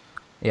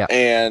 Yeah,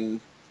 and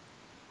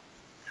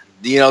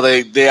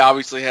they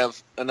obviously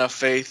have enough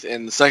faith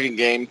in the second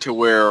game to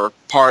where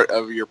part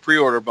of your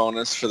pre-order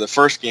bonus for the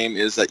first game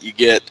is that you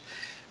get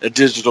a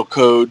digital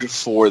code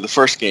for the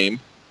first game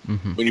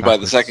when you buy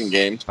the second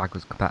game. It's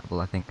backwards compatible,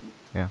 I think.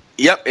 Yeah.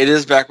 Yep, it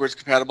is backwards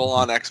compatible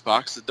on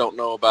Xbox. I don't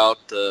know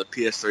about the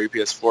PS3,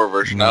 PS4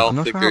 version. No, I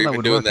don't think they're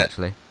even doing that.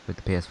 Actually, with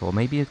the PS4.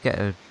 Maybe you'd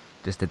get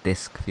just a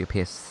disc for your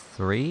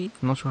PS3.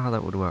 I'm not sure how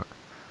that would work.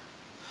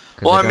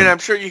 Well, I mean, I'm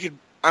sure you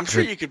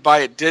could buy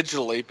it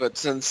digitally, but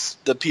since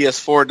the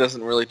PS4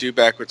 doesn't really do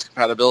backwards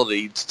compatibility,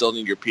 you'd still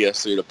need your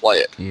PS3 to play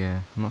it. Yeah,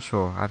 I'm not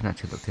sure. I haven't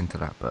actually looked into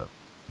that, but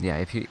yeah,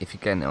 if you're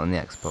getting it on the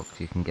Xbox,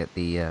 you can get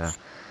the what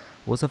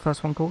was the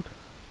first one called?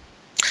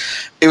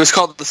 It was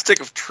called the Stick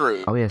of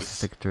Truth. Oh yes, the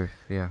Stick of Truth.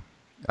 Yeah.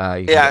 You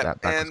can get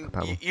that backwards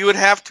compatible. You would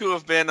have to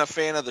have been a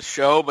fan of the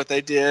show, but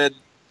they did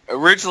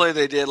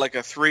like a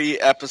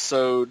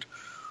 3-episode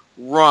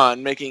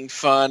run making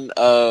fun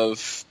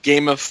of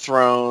Game of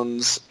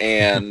Thrones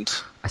and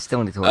I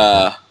still need to watch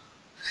that.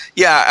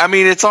 Yeah, I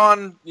mean it's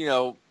on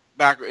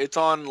it's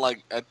on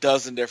like a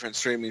dozen different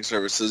streaming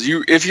services.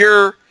 If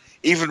you're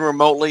even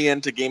remotely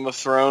into Game of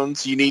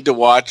Thrones, you need to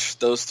watch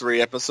those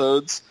 3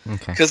 episodes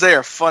because they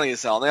are funny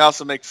as hell. And they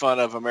also make fun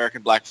of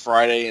American Black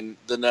Friday and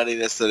the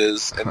nuttiness that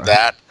is in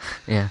that.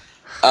 Yeah.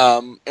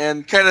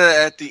 And kind of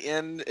at the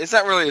end, it's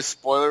not really a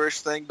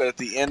spoilerish thing, but at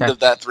the end of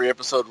that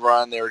 3-episode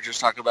run, they were just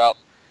talking about,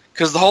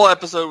 because the whole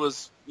episode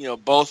was,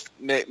 both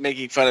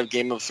making fun of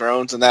Game of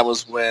Thrones, and that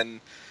was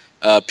when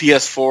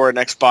PS4 and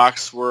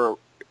Xbox were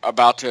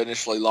about to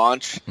initially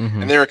launch,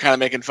 and they were kind of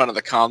making fun of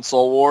the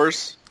console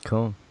wars.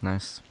 Cool,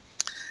 nice.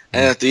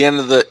 And at the end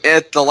of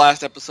the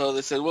last episode,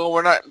 they said, "Well,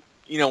 we're not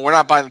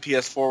buying the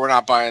PS4, we're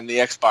not buying the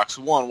Xbox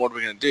One. What are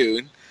we going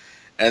to do?"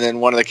 And then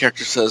one of the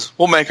characters says,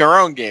 "We'll make our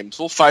own games.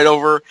 We'll fight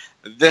over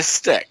this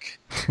stick."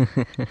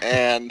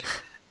 And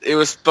it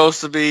was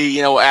supposed to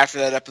be, after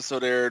that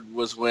episode aired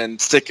was when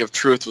Stick of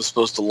Truth was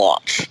supposed to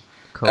launch.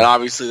 Cool. And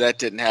obviously that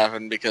didn't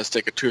happen because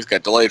Stick of Truth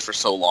got delayed for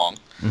so long.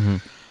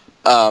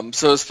 Mm-hmm.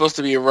 So it's supposed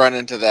to be a run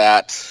into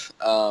that.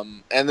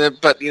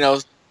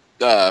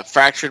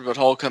 Fractured But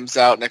Whole comes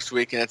out next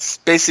week, and it's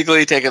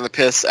basically taking the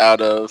piss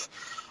out of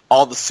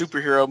all the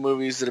superhero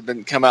movies that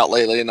have come out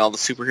lately and all the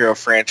superhero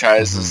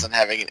franchises and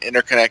having an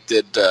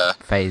interconnected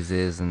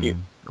phases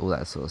and all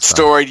that sort of stuff.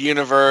 Storied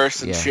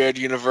universe and shared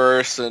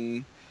universe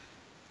and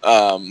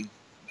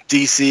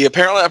DC.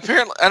 Apparently,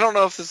 I don't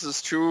know if this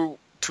is true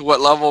to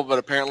what level, but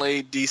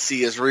apparently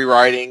DC is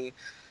rewriting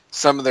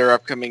some of their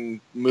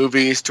upcoming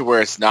movies to where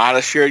it's not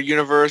a shared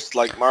universe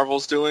like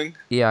Marvel's doing.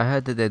 Yeah, I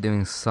heard that they're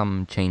doing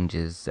some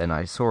changes, and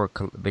I saw a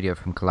video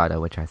from Collider,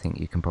 which I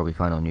think you can probably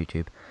find on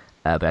YouTube,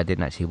 but I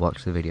didn't actually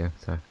watch the video,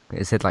 so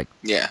it said like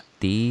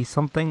D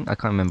something? I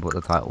can't remember what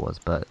the title was,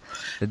 but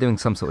they're doing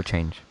some sort of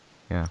change.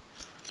 Yeah.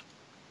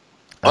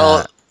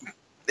 Well,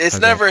 it's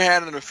never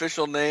had an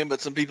official name, but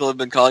some people have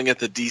been calling it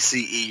the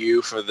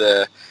DCEU for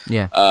the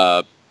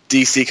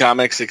DC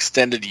Comics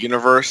Extended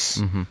Universe.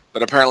 Mm-hmm.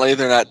 But apparently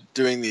they're not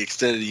doing the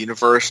Extended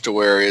Universe to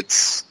where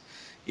it's,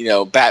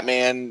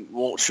 Batman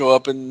won't show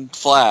up in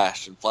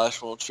Flash, and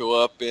Flash won't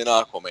show up in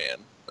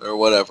Aquaman, or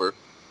whatever.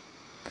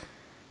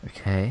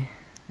 Okay,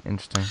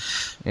 interesting.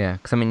 Yeah,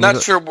 because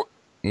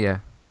Yeah,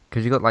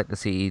 because you got like the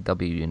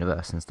CEW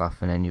universe and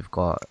stuff, and then you've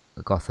got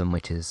Gotham,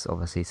 which is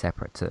obviously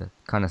separate to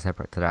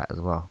that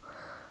as well.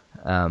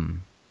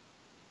 And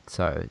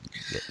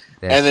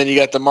then you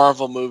got the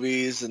Marvel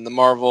movies and the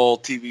Marvel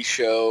TV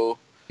show,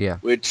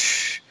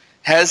 which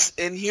has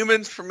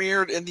Inhumans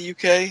premiered in the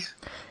UK.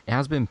 It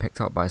has been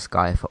picked up by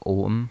Sky for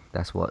autumn.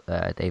 That's what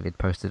David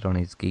posted on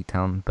his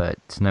Geektown, but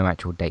no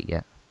actual date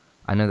yet.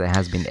 I know that it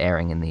has been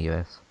airing in the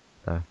US.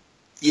 So.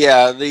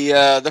 Yeah,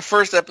 the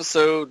first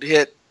episode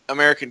hit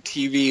American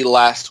TV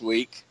last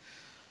week.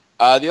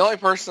 The only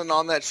person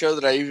on that show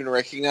that I even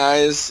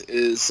recognize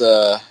is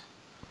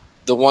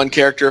the one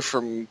character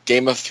from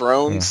Game of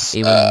Thrones.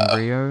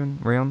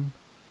 Rion,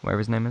 whatever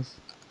his name is.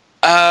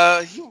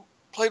 He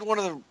played one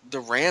of the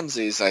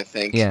Ramses, I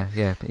think. Yeah,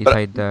 he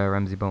played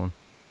Ramsay Bolton.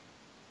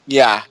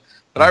 Yeah,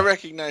 but I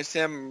recognized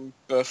him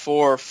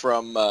before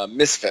from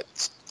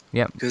Misfits.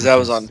 Yep. Because that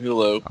was on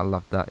Hulu. I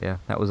loved that, yeah.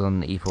 That was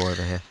on E4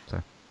 over here,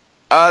 so...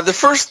 The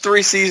first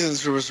 3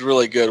 seasons was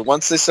really good.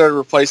 Once they started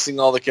replacing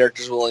all the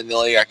characters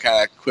willy-nilly, I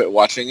kind of quit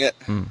watching it.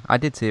 I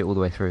did see it all the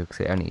way through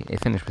because it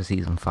finished for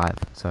season 5.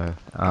 So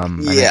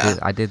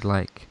I did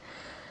like,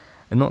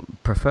 I not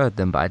preferred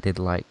them, but I did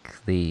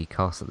like the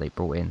cast that they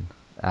brought in.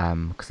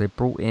 Because they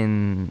brought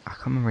in, I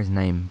can't remember his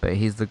name, but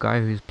he's the guy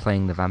who's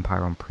playing the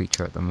vampire on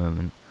Preacher at the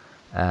moment.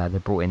 They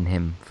brought in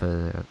him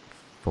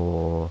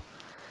for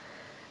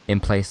in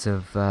place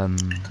of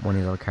one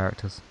of the other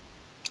characters.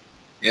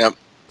 Yep.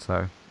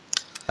 So.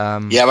 By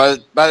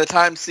the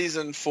time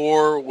season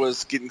 4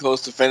 was getting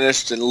close to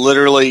finished and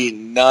literally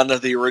none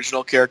of the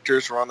original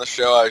characters were on the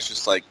show, I was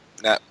just like,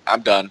 nah,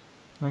 I'm done.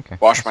 Okay.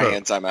 Wash my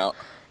hands, I'm out.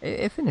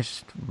 It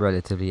finished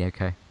relatively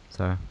okay,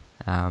 so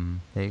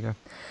there you go.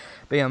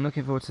 But yeah, I'm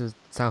looking forward to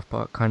South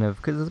Park, kind of,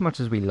 because as much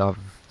as we love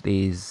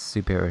these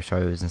superhero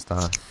shows and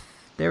stuff,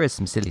 there is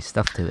some silly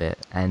stuff to it,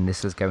 and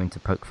this is going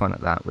to poke fun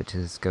at that, which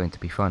is going to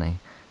be funny.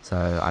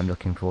 So I'm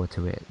looking forward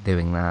to it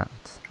doing that.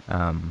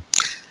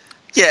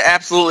 Yeah,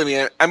 absolutely,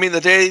 man. I mean,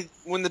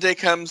 when the day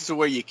comes to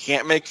where you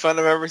can't make fun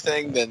of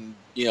everything, then,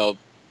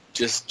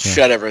 just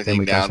shut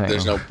everything down.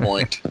 There's no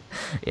point.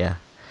 Yeah.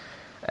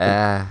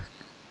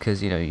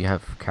 Because, you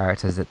have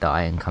characters that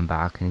die and come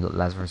back, and you've got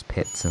Lazarus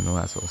Pits and all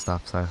that sort of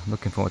stuff, so I'm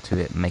looking forward to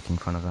it making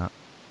fun of that.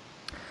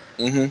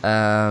 Mm-hmm.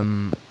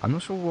 I'm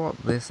not sure what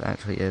this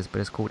actually is, but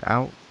it's called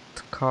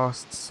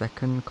Outcast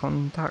Second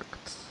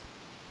Contact.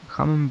 I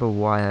can't remember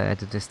why I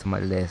added this to my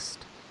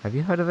list. Have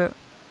you heard of it?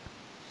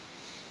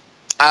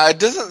 It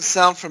doesn't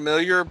sound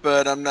familiar,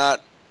 but I'm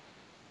not,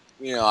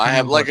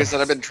 I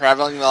said, I've been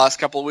traveling the last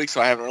couple of weeks,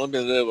 so I haven't really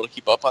been able to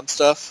keep up on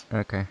stuff.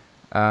 Okay.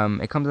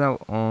 It comes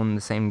out on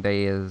the same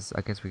day as,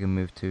 I guess we can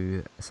move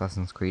to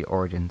Assassin's Creed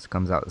Origins. It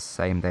comes out the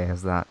same day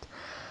as that.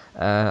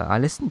 I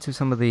listened to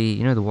some of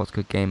the, the What's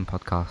Good Game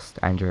podcast,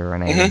 Andrea,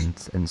 Renee,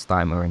 and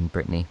Steimer and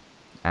Brittany.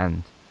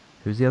 And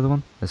who's the other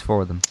one? There's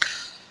 4 of them.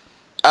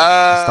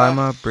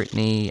 Steimer,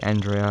 Brittany,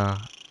 Andrea,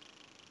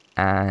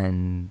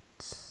 and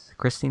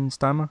Christine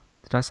Steimer.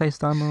 Did I say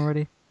Steimer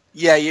already?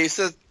 Yeah, you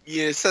said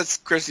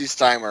Chrissy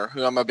Steimer,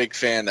 who I'm a big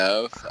fan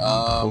of.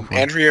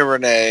 Andrea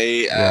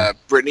Renee,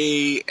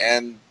 Brittany,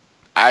 and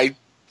I,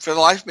 for the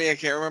life of me, I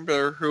can't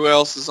remember who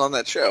else is on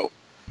that show.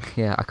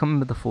 Yeah, I can't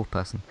remember the 4th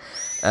person.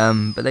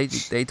 But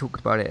they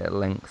talked about it at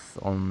length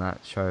on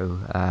that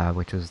show,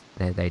 which was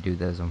they do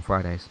those on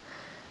Fridays.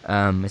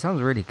 It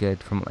sounds really good.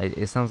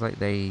 It sounds like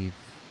they've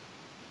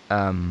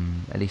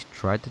at least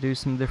tried to do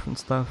some different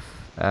stuff.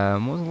 What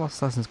was the last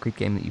Assassin's Creed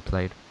game that you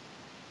played?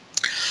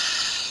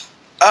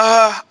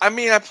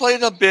 I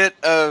played a bit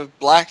of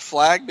Black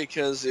Flag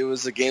because it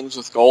was the Games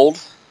with Gold.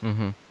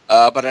 Mm-hmm.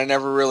 but I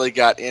never really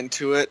got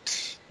into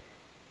it.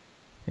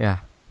 Yeah.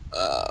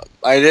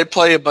 I did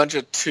play a bunch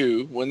of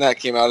 2 when that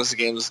came out as a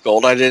Games with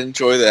Gold. I did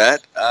enjoy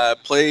that. I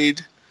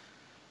played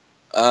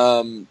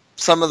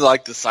some of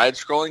the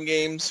side-scrolling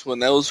games when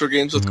those were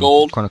Games with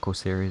Gold. Chronicle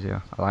series,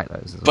 yeah, I like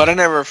those as well. But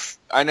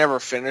I never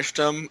finished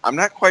them. I'm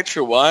not quite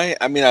sure why.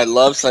 I mean, I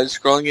love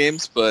side-scrolling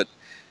games, but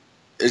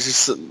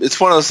it's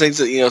one of those things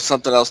that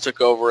something else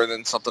took over, and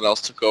then something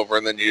else took over,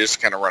 and then you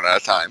just kind of run out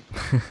of time.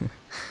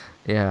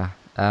 Yeah.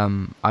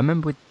 I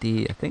remember with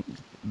I think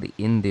the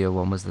India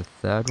one was the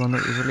third one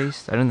that was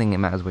released. I don't think it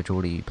matters which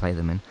order you play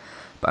them in,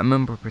 but I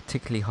remember a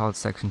particularly hard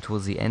section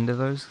towards the end of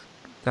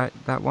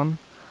that one.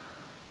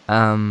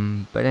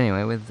 But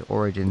anyway, with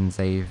Origins,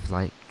 they've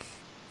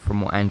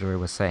from what Andrea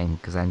was saying,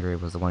 because Andrea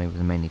was the one who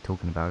was mainly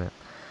talking about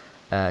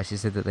it. She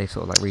said that they've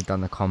sort of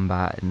redone the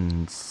combat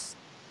and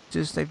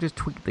they've just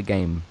tweaked the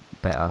game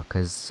better.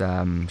 Because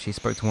she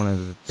spoke to one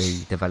of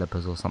the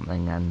developers or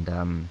something,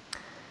 and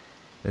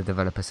the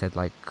developer said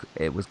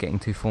it was getting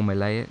too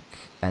formulaic,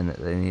 and that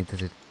they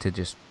needed to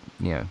just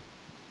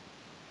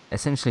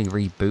essentially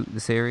reboot the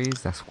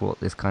series. That's what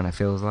this kind of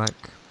feels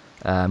like.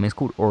 It's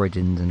called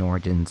Origins, and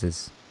Origins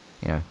is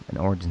an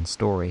origin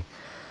story.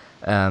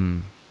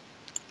 And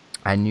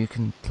you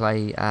can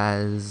play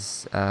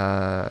as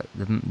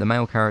the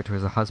male character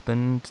as a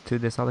husband to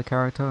this other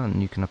character, and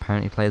you can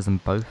apparently play as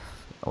them both,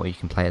 or you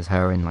can play as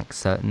her in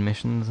certain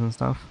missions and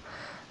stuff.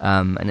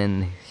 And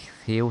then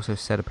he also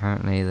said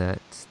apparently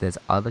that there's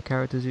other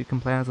characters you can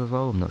play as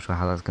well. I'm not sure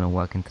how that's going to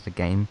work into the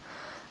game,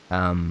 but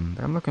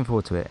I'm looking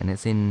forward to it. And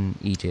it's in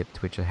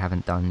Egypt, which I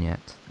haven't done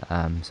yet,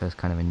 so it's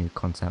kind of a new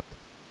concept.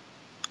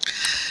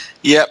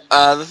 Yep.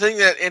 The thing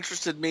that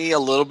interested me a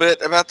little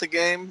bit about the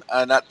game,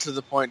 not to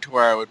the point to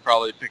where I would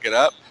probably pick it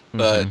up,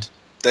 but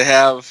they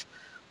have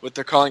what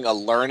they're calling a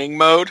learning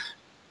mode,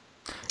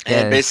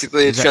 and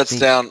basically it shuts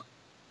down.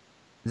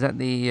 Is that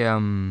the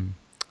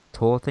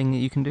tour thing that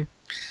you can do?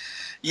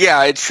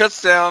 Yeah, it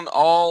shuts down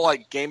all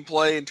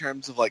gameplay in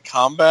terms of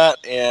combat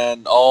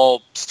and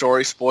all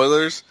story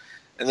spoilers,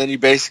 and then you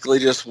basically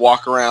just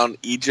walk around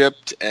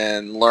Egypt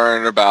and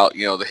learn about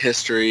the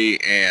history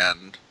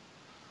and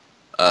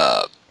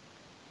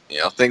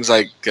things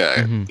like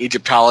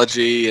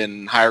Egyptology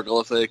and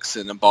hieroglyphics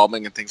and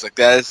embalming and things like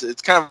that.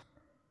 It's kind of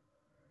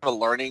a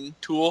learning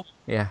tool.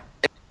 Yeah.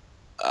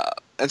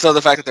 And so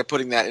the fact that they're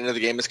putting that into the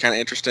game is kind of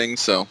interesting.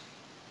 So.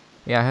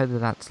 Yeah, I heard that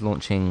that's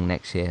launching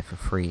next year for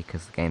free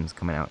because the game's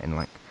coming out in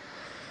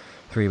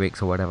 3 weeks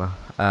or whatever.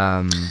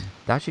 That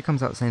actually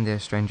comes out the same day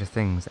as Stranger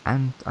Things,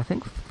 and I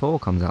think Thor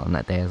comes out on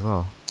that day as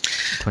well.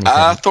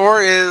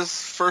 Thor is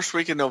first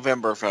week in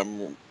November, if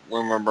I'm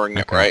remembering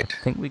it right.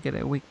 I think we get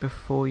it a week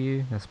before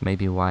you. That's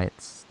maybe why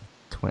it's.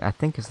 I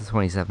think it's the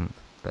 27th,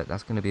 but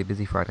that's going to be a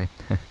busy Friday.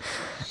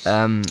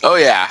 Oh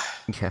yeah.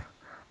 Yeah.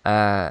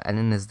 And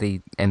then there's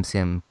the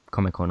MCM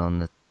Comic Con on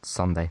the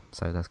Sunday,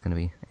 so that's going to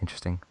be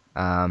interesting.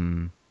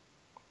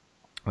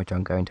 Which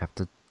I'm going to have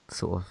to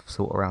sort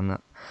around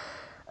that.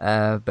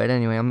 But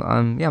anyway,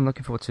 I'm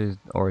looking forward to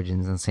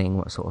Origins and seeing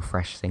what sort of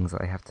fresh things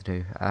that they have to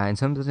do. In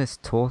terms of this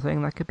tour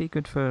thing, that could be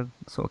good for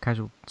sort of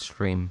casual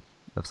stream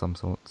of some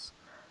sorts.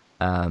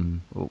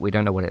 We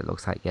don't know what it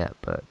looks like yet,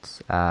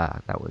 but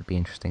that would be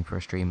interesting for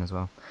a stream as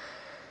well.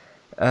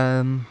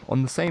 On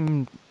the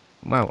same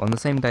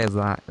day as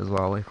that as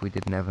well, if we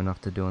didn't have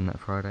enough to do on that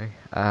Friday,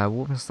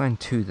 Wolfenstein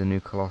 2, the new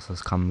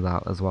Colossus, comes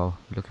out as well.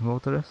 Looking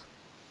forward to this,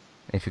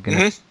 if you're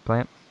going to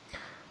play it.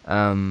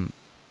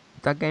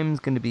 That game's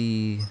going to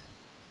be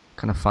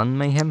kind of fun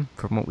mayhem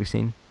from what we've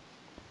seen.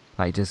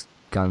 Just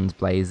guns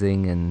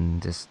blazing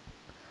and just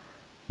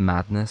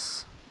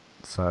madness.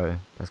 So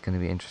that's going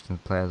to be interesting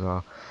to play as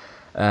well.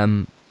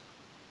 I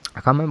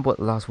can't remember what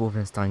the last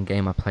Wolfenstein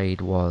game I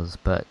played was,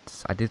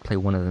 but I did play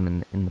one of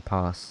them in the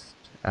past.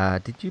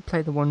 Did you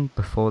play the one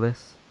before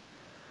this?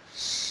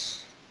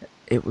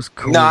 It was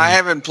cool. No, I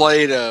haven't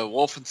played a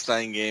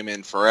Wolfenstein game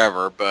in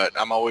forever, but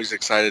I'm always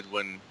excited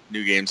when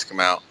new games come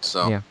out.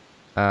 So yeah,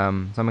 so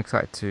I'm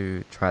excited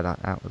to try that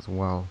out as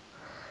well.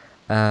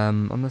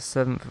 On the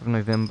 7th of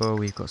November,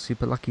 we've got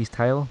Super Lucky's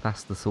Tale.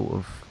 That's the sort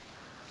of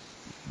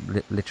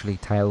literally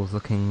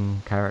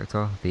Tails-looking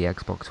character, the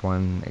Xbox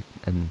One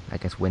and I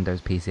guess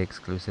Windows PC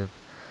exclusive.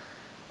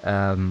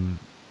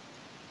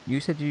 You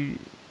said you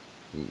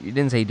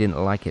didn't say you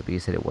didn't like it, but you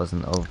said it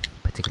wasn't of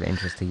particular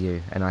interest to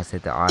you, and I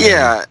said that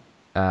I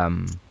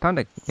found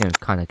it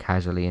kind of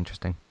casually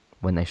interesting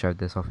when they showed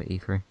this off at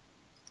E3.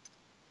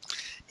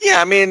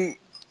 Yeah, I mean,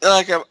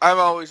 I've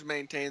always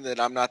maintained that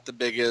I'm not the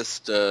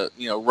biggest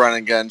run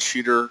and gun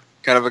shooter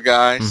kind of a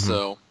guy,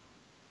 so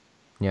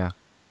yeah.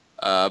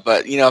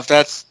 But if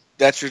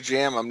that's your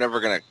jam, I'm never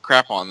gonna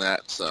crap on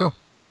that. So sure.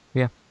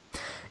 Yeah.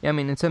 I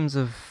mean, in terms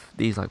of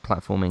these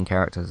platforming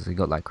characters, you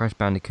got Crash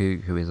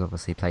Bandicoot, who is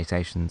obviously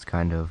PlayStation's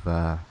kind of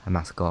a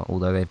mascot,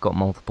 although they've got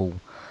multiple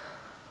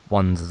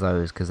ones of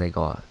those because they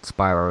got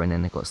Spyro and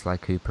then they got Sly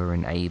Cooper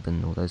and Abe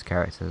and all those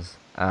characters.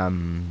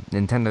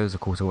 Nintendo's of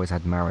course always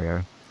had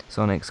Mario.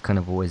 Sonic's kind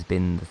of always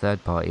been the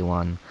third party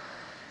one,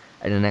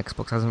 and then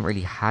Xbox hasn't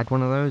really had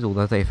one of those,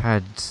 although they've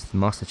had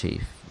Master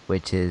Chief,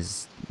 which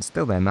is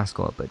still their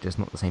mascot, but just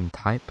not the same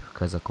type,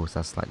 because of course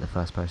that's like the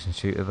first-person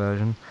shooter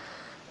version.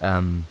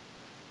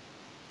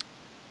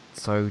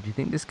 So do you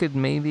think this could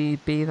maybe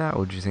be that,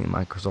 or do you think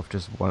Microsoft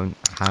just won't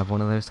have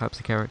one of those types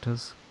of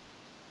characters?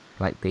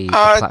 Like the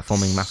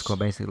platforming mascot,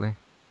 basically?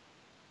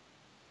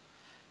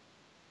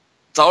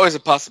 It's always a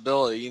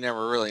possibility. You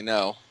never really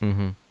know.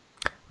 Mm-hmm.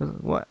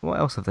 What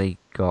else have they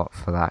got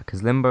for that?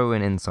 Because Limbo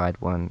and Inside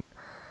weren't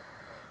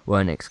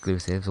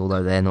exclusives,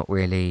 although they're not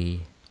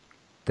really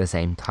the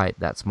same type.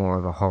 That's more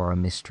of a horror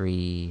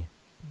mystery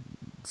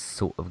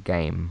sort of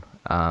game,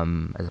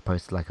 as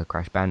opposed to like a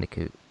Crash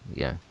Bandicoot.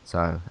 Yeah,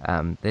 so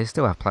they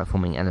still have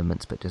platforming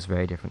elements, but just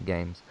very different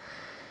games.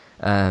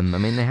 I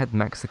mean, they had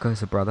Max the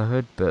Closer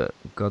Brotherhood, but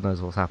God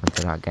knows what's happened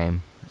to that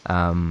game.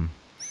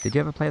 Did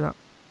you ever play that?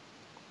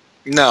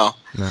 No.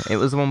 No, it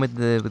was the one with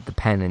the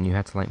pen, and you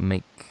had to like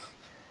make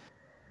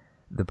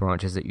the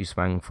branches that you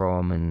swung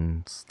from,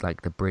 and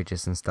like the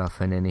bridges and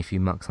stuff. And then if you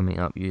mucked something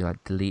up, you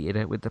like deleted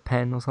it with the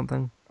pen or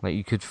something. Like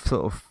you could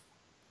sort of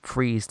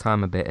freeze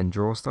time a bit and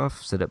draw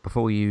stuff, so that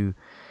before you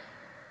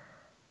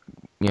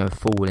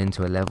fall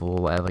into a level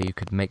or whatever, you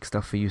could make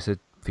stuff for you to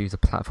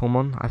platform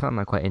on. I found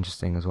that quite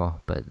interesting as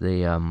well. But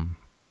the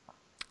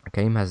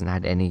game hasn't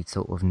had any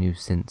sort of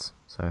news since,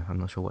 so I'm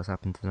not sure what's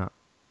happened to that.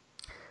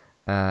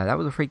 That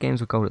was a free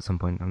Games with Gold at some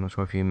point. I'm not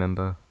sure if you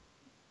remember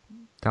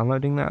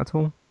downloading that at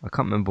all. I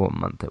can't remember what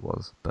month it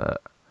was,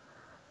 but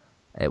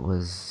it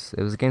was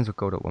a Games with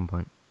Gold at one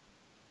point.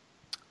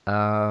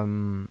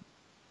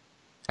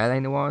 LA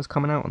Noire is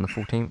coming out on the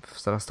 14th,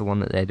 so that's the one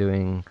that they're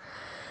doing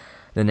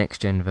the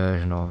next gen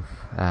version of.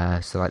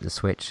 So like the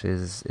Switch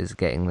is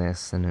getting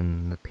this, and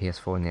then the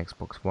PS4 and the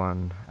Xbox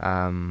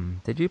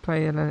One. Did you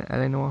play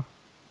LA Noire?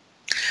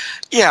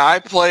 Yeah, I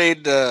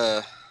played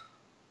the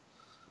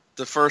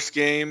first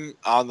game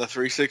on the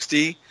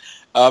 360.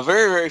 A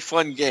very, very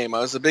fun game. I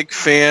was a big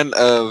fan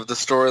of the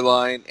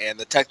storyline and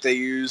the tech they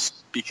used,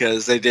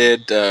 because they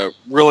did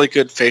really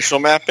good facial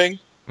mapping.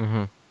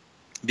 Mm-hmm.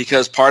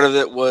 Because part of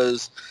it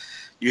was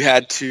you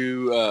had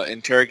to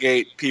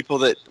interrogate people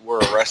that were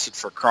arrested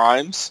for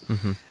crimes.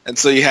 Mm-hmm. And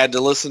so you had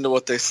to listen to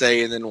what they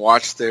say and then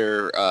watch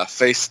their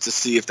face to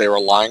see if they were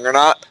lying or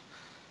not.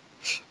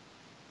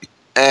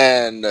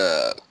 And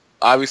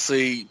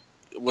obviously,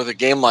 with a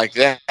game like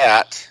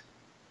that,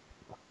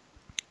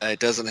 it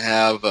doesn't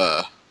have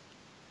a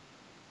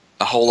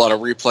whole lot of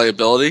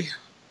replayability.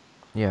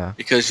 Yeah.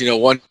 Because,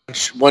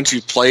 once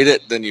you played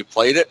it, then you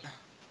played it.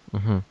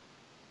 Mm-hmm.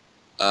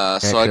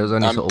 So there was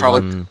only I'm sort of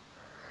probably...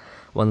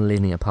 one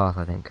linear path,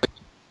 I think.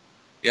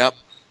 Yep.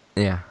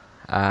 Yeah.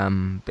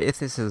 But if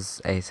this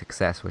is a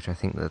success, which I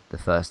think that the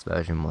first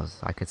version was,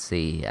 I could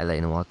see LA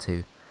Noire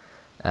 2.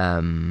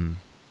 Do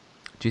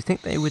you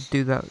think they would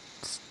do that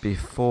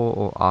before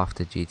or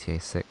after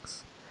GTA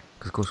 6?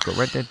 Because, of course, we've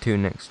got Red Dead 2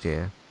 next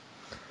year.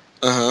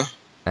 Uh-huh.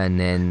 And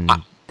then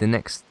the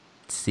next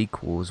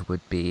sequels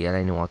would be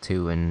LA Noire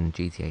 2 and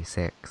GTA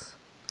 6.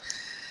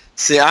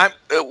 See,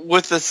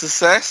 with the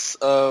success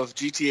of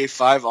GTA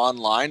 5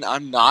 Online,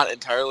 I'm not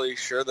entirely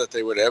sure that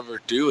they would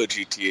ever do a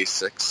GTA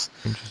 6.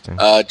 Interesting.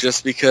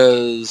 Just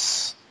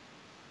because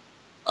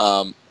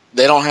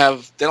they don't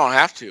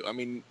have to. I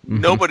mean,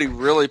 nobody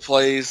really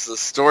plays the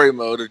story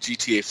mode of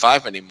GTA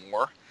 5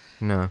 anymore.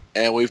 No.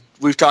 And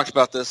we've talked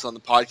about this on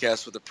the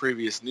podcast with the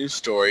previous news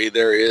story.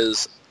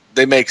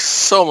 They make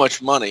so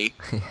much money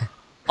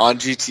on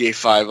GTA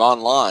 5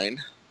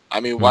 Online.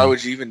 I mean, why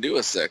would you even do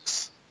a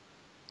 6?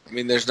 I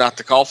mean, there's not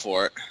the call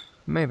for it.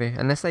 Maybe,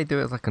 unless they do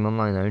it as like an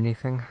online only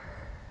thing,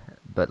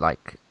 but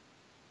like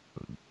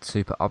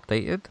super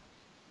updated.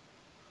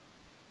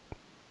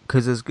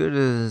 Because as good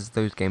as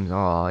those games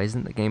are,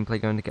 isn't the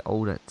gameplay going to get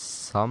old at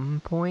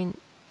some point?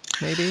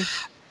 Maybe.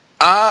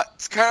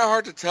 It's kind of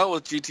hard to tell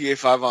with GTA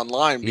 5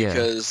 Online,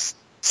 because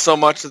so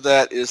much of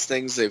that is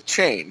things they've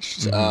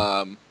changed.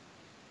 Mm-hmm.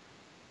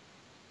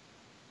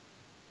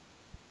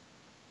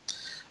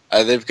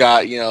 They've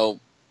got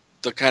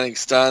the cunning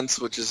stunts,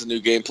 which is a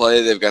new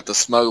gameplay. They've got the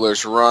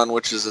smuggler's run,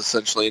 which is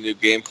essentially a new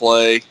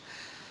gameplay.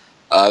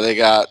 They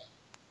got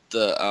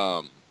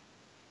the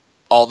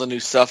all the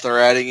new stuff they're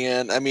adding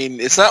in. I mean,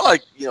 it's not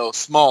like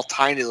small,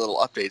 tiny little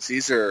updates.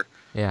 These are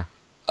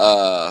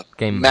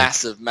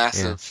massive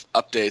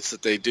updates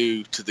that they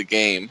do to the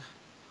game.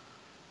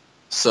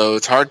 So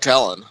it's hard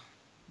telling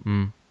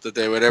that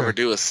they would ever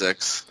do a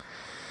 6.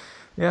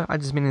 Yeah, I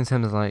just mean in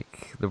terms of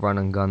like the run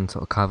and gun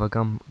sort of cover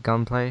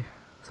gunplay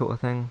sort of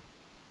thing.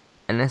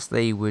 Unless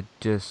they would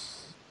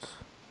just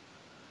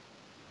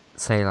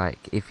say,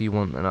 like, if you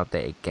want an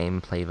updated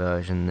gameplay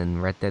version,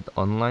 then Red Dead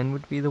Online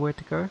would be the way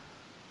to go,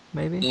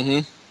 maybe?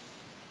 Mm-hmm.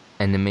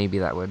 And then maybe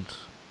that would...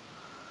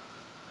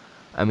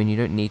 I mean, you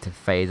don't need to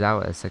phase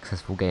out a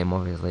successful game,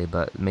 obviously,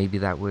 but maybe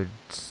that would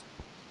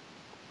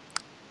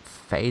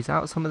phase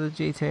out some of the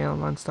GTA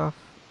Online stuff?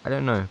 I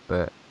don't know,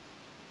 but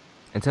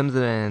in terms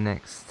of the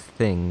next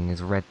thing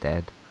is Red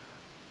Dead,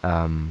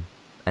 and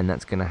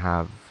that's going to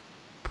have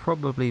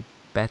probably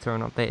better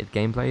and updated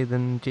gameplay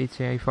than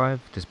GTA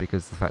 5, just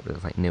because of the fact that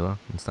it's like newer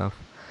and stuff.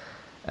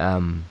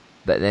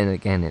 But then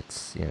again,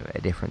 it's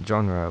a different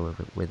genre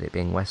with it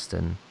being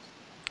Western.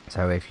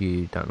 So if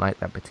you don't like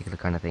that particular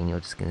kind of thing, you're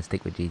just gonna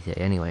stick with GTA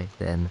anyway.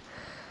 Then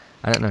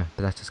I don't know,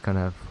 but that's just kind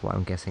of what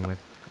I'm guessing with.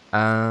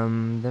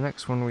 The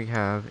next one we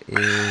have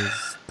is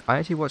I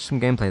actually watched some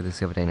gameplay this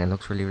the other day, and it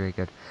looks really really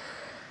good.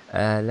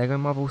 Lego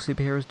Marvel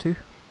Superheroes 2.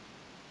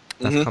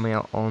 That's Hmm. coming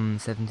out on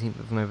 17th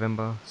of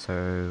November,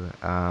 so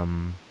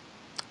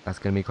that's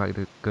going to be quite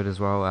good as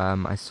well.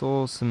 I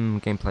saw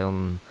some gameplay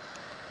on,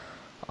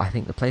 I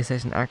think, the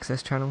PlayStation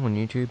Access channel on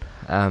YouTube.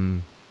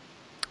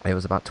 It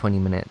was about 20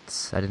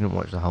 minutes. I didn't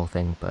watch the whole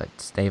thing,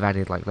 but they've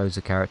added like loads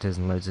of characters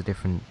and loads of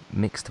different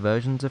mixed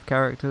versions of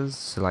characters.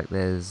 So like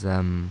there's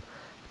a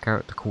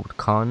character called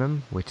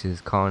Carnum, which is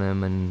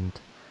Carnum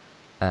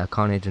and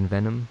Carnage and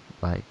Venom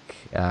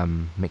like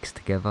mixed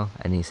together,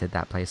 and he said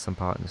that plays some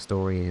part in the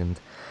story, and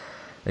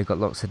they've got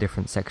lots of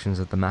different sections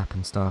of the map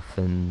and stuff,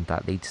 and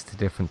that leads to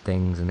different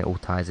things, and it all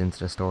ties into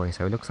the story.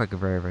 So it looks like a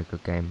very, very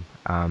good game.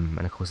 And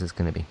of course, it's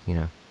going to be,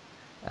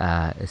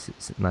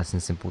 it's nice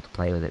and simple to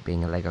play with it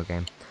being a Lego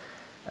game.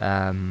 So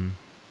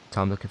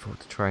I'm looking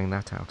forward to trying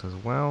that out as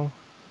well.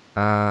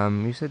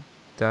 You said,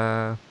 do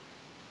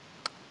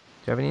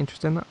you have any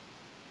interest in that?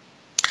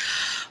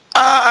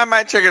 I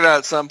might check it out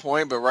at some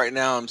point, but right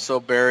now I'm so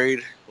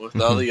buried with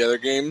all Mhm. the other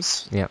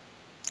games. Yep.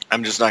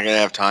 I'm just not gonna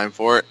have time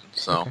for it.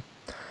 So.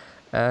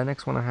 Okay.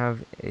 Next one I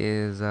have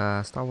is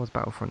Star Wars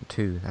Battlefront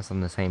 2. That's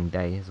on the same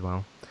day as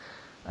well.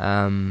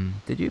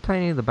 Did you play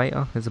any of the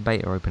beta? There's a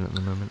beta open at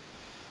the moment.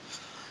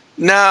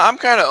 Nah, I'm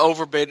kind of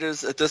over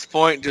betas at this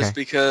point, just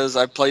Okay. because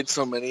I've played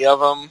so many of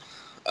them.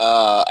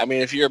 I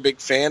mean, if you're a big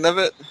fan of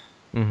it,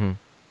 Mhm.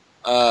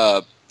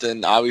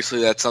 then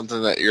obviously that's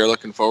something that you're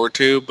looking forward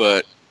to.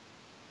 But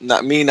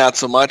not me, not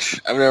so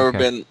much. I've never Okay.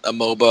 been a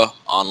MOBA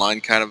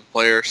online kind of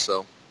player,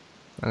 so.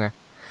 Okay.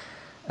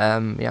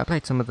 Yeah, I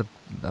played some of the.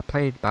 I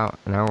played about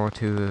an hour or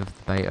two of the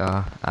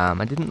beta.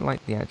 I didn't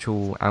like the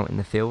actual out in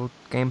the field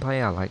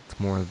gameplay. I liked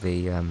more of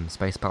the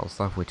space battle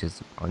stuff, which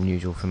is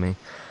unusual for me.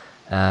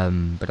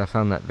 But I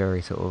found that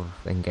very sort of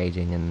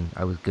engaging, and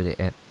I was good at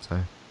it.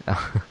 So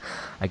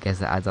I guess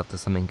that adds up to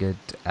something good.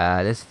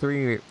 There's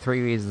three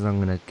reasons I'm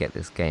gonna get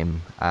this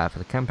game. For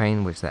the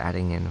campaign, which they're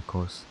adding in, of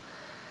course.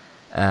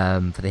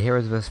 For the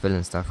heroes vs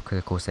villain stuff, because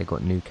of course they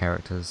got new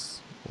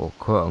characters, or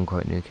quote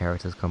unquote new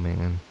characters coming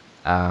in,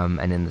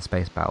 and in the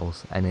space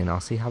battles, and then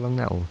I'll see how long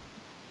that will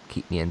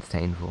keep me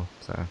entertained for.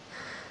 So,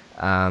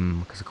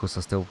 because of course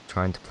I'm still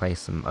trying to play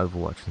some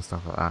Overwatch and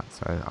stuff like that,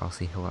 so I'll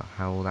see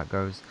how all that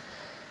goes.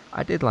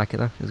 I did like it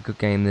though; it was a good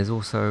game. There's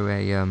also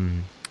a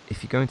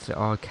if you go into the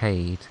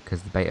arcade,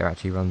 because the beta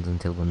actually runs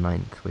until the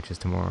 9th, which is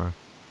tomorrow.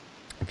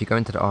 If you go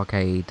into the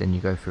arcade and you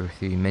go through a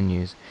few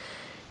menus,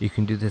 you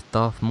can do this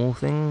Darth Maul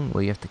thing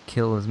where you have to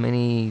kill as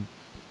many,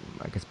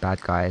 I guess,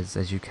 bad guys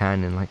as you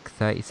can in like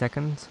 30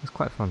 seconds. It's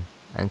quite fun,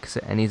 and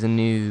he's a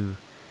new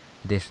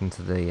addition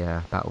to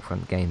the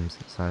Battlefront games,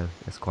 so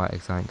it's quite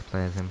exciting to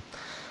play as him.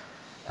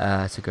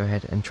 So go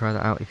ahead and try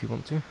that out if you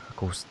want to. Of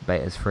course, the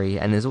beta's free,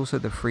 and there's also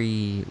the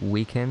free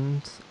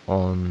weekend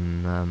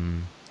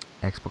on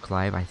Xbox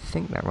Live. I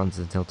think that runs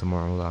until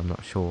tomorrow, although I'm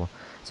not sure.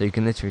 So you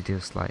can literally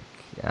just like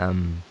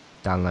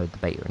download the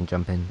beta and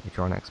jump in if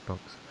you're on Xbox.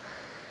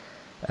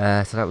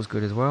 So that was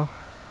good as well.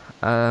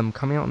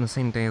 Coming out on the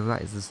same day as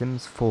that is The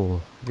Sims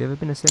 4. Have you ever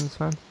been a Sims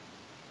fan?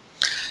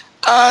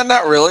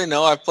 Not really.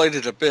 No, I've played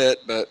it a bit,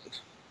 but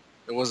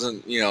it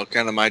wasn't,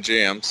 kind of my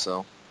jam.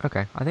 So.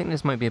 Okay, I think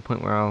this might be a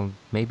point where I'll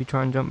maybe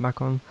try and jump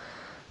back on,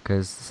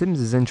 because Sims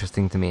is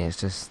interesting to me.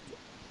 It's just,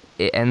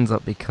 it ends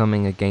up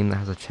becoming a game that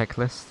has a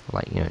checklist.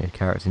 Like, your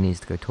character needs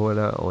to go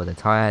toilet, or they're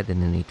tired,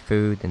 and they need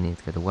food, they need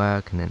to go to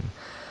work, and then,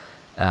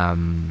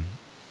 um,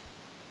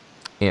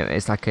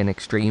 it's like an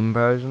extreme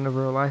version of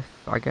real life,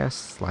 I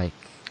guess. Like,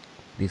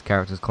 these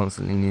characters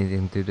constantly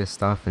needing to do this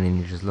stuff, and then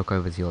you just look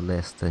over to your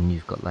list, and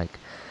you've got like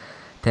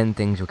 10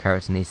 things your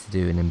character needs to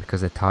do, and then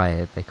because they're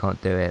tired, they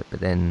can't do it, but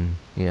then,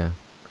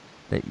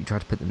 that you try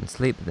to put them to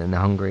sleep, but then they're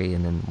hungry,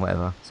 and then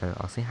whatever. So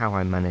I'll see how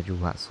I manage all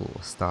that sort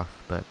of stuff,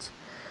 but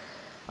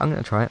I'm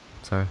gonna try it.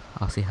 So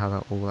I'll see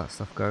how all that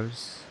stuff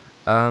goes.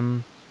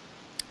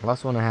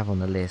 Last one I have on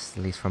the list,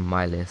 at least from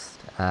my list.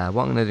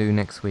 What I'm gonna do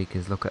next week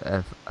is look at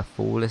a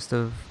full list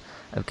of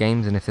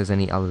games, and if there's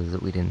any others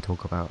that we didn't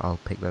talk about, I'll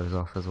pick those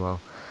off as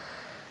well.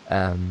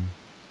 Um,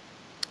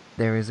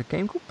 there is a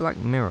game called Black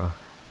Mirror.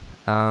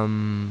 Do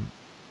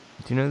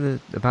you know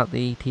about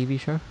the TV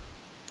show?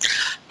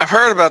 I've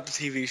heard about the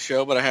TV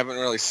show, but I haven't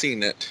really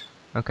seen it.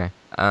 Okay.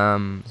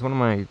 It's one of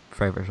my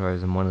favorite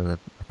shows and one of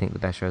I think the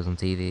best shows on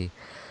TV.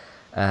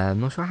 I'm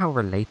not sure how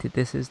related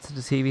this is to the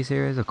TV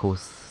series. Of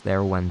course,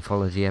 they're all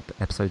anthology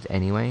episodes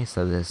anyway,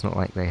 so it's not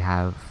like they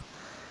have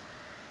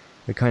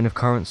the kind of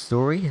current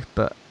story.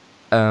 But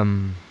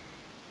who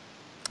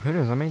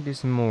knows? I may do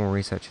some more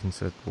research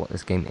into what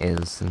this game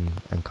is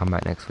and come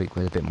back next week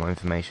with a bit more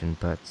information.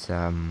 But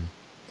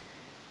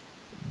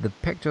the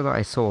picture that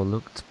I saw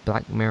looked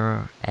Black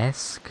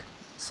Mirror-esque,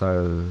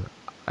 so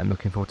I'm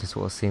looking forward to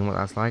sort of seeing what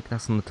that's like.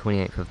 That's on the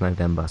 28th of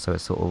November, so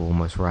it's sort of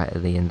almost right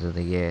at the end of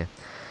the year.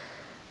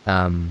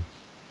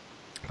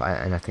 But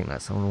and I think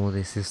that's on all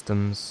these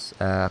systems.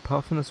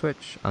 Apart from the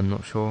Switch, I'm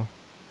not sure.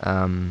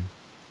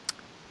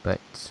 But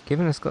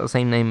given it's got the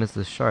same name as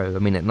the show, I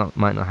mean,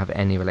 might not have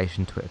any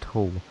relation to it at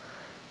all.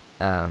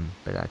 But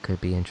that could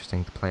be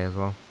interesting to play as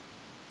well.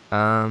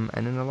 And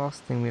then the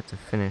last thing we have to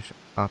finish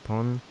up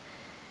on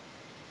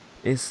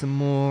is some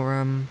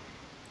more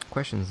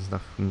questions and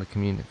stuff from the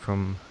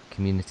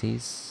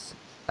communities.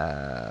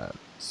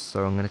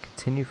 So I'm going to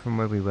continue from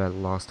where we were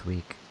last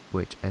week,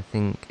 which I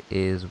think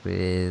is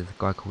with a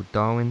guy called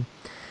Darwin.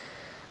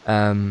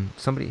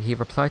 He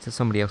replied to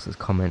somebody else's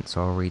comment,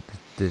 so I'll read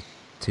the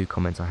 2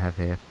 comments I have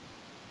here.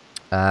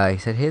 He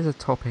said, "Here's a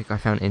topic I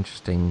found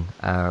interesting,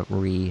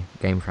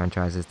 game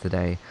franchises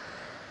today.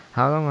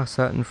 How long are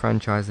certain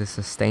franchises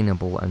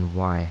sustainable and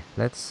why?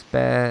 Let's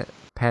pare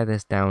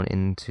this down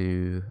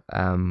into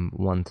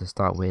one to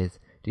start with.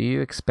 Do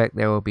you expect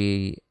there will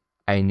be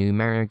a new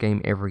Mario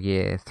game every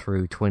year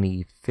through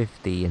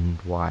 2050 and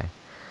why?"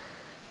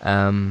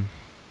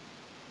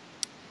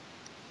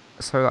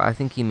 So I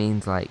think he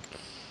means like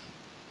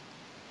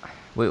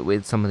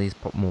with some of these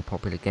more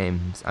popular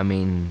games. I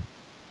mean,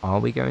 are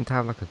we going to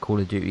have like a Call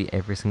of Duty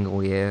every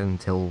single year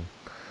until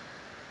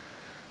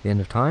the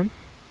end of time?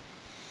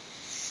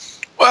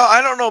 Well,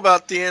 I don't know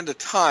about the end of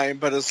time,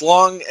 but as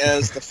long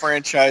as the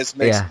franchise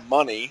makes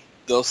money,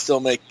 they'll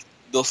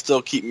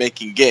still keep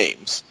making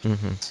games.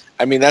 Mm-hmm.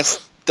 I mean,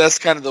 that's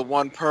kind of the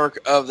one perk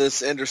of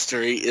this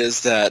industry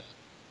is that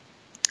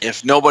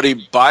if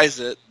nobody buys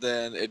it,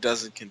 then it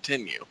doesn't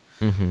continue.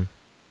 Mm-hmm.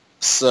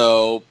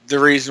 So the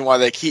reason why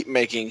they keep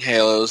making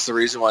Halos, the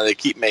reason why they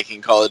keep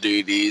making Call of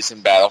Duties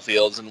and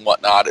Battlefields and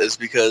whatnot is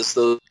because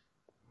those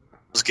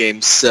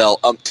games sell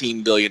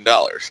umpteen $1 billion.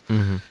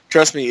 Mm-hmm.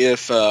 Trust me,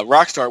 if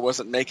Rockstar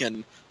wasn't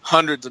making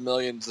hundreds of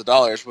millions of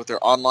dollars with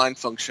their online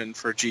function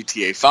for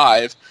GTA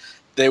 5,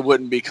 they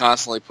wouldn't be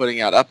constantly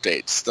putting out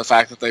updates. The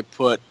fact that they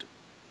put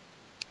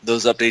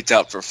those updates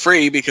out for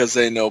free because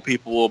they know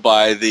people will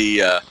buy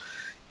the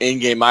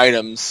in-game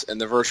items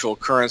and the virtual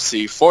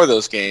currency for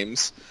those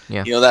games,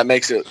 that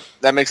makes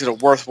it a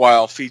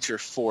worthwhile feature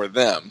for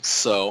them.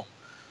 So,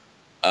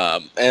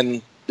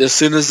 and as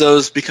soon as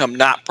those become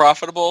not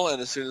profitable,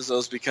 and as soon as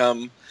those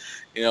become,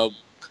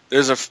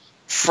 there's a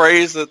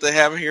phrase that they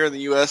have here in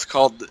the U.S.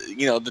 called,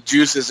 the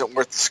juice isn't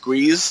worth the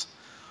squeeze.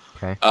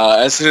 Okay.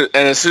 As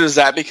soon as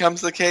that becomes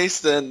the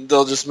case, then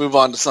they'll just move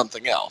on to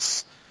something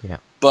else. Yeah.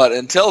 But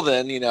until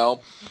then,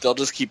 they'll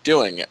just keep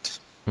doing it.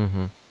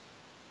 Mm-hmm.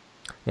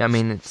 Yeah, I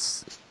mean,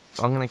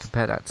 I'm going to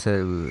compare that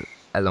to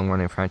a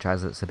long-running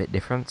franchise that's a bit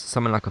different.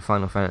 Something like a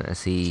Final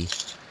Fantasy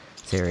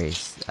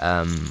series.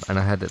 And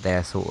I heard that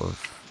they're sort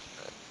of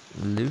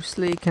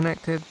loosely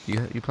connected.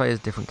 You play as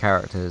different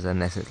characters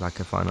unless it's like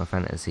a Final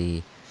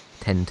Fantasy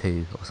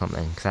 10-2 or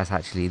something, because that's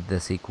actually the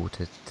sequel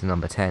to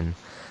number 10.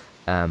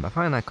 I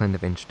find that kind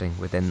of interesting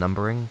with their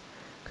numbering,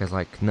 because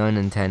like 9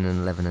 and 10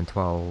 and 11 and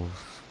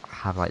 12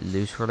 have like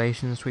loose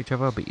relations to each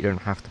other, but you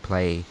don't have to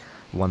play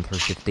 1 through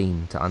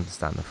 15 to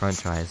understand the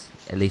franchise,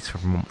 at least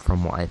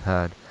from what I've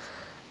heard.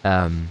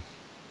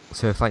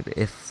 So if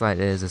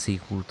there's a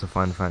sequel to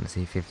Final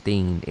Fantasy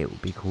 15, it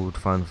would be called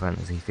Final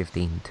Fantasy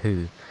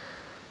 15-2.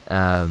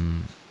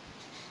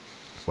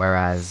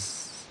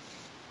 Whereas,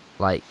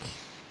 like,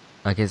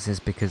 I guess it's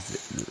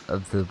because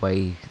of the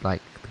way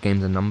like the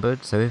games are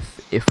numbered. So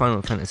if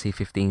Final Fantasy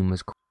 15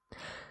 was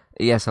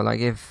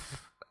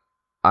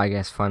I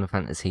guess Final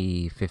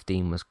Fantasy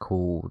 15 was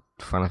called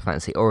Final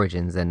Fantasy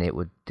Origins, then it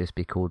would just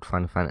be called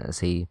Final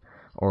Fantasy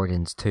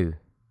Origins 2,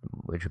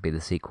 which would be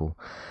the sequel.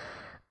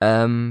 But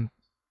I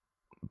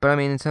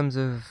mean, in terms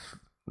of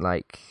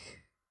like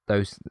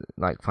those,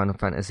 like Final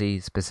Fantasy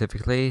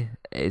specifically,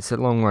 it's a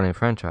long-running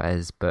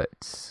franchise,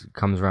 but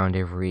comes around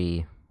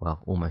every,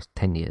 well, almost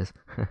 10 years.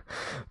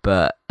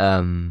 But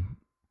has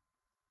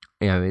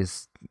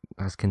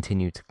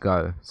continued to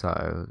go.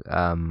 So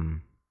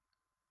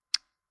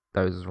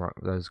those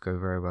go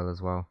very well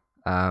as well.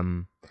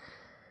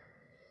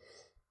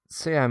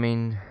 So I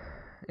mean,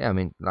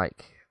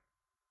 like,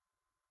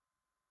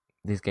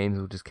 these games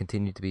will just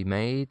continue to be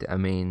made. I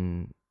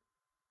mean,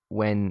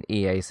 when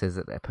EA says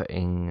that they're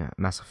putting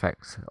Mass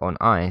Effect on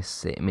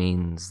ice, it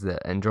means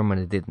that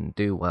Andromeda didn't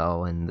do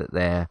well and that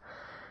they're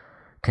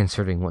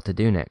considering what to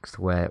do next.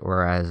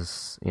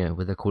 Whereas,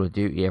 with the Call of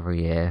Duty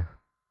every year,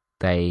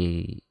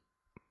 they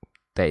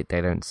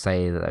don't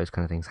say that those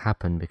kind of things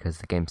happen because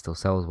the game still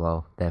sells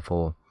well.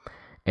 Therefore,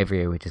 every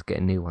year we just get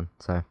a new one.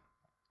 So,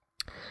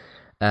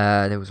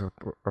 there was a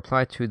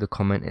reply to the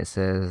comment. It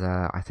says,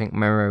 I think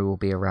Mario will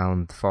be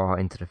around far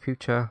into the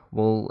future.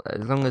 Well,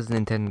 as long as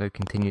Nintendo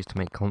continues to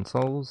make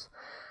consoles,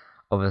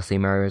 obviously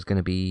Mario is going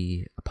to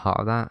be a part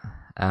of that.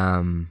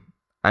 I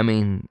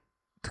mean,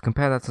 to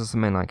compare that to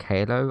something like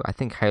Halo, I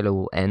think Halo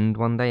will end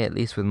one day, at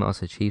least with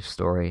Master Chief's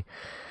story.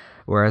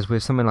 Whereas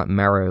with something like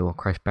Mario or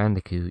Crash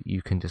Bandicoot,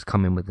 you can just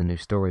come in with a new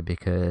story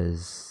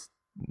because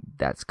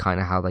that's kind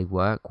of how they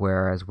work.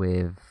 Whereas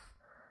with,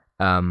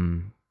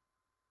 like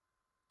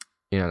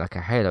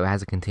a Halo, it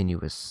has a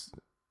continuous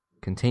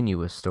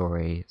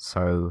story.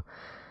 So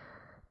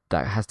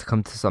that has to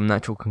come to some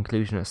natural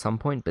conclusion at some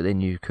point, but then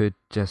you could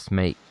just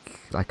make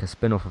like a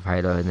spin-off of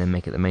Halo and then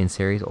make it the main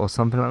series or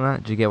something like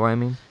that. Do you get what I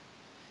mean?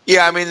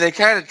 Yeah, I mean, they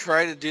kind of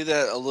tried to do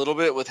that a little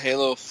bit with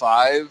Halo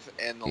 5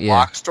 and the Yeah.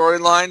 Locke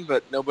storyline,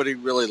 but nobody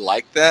really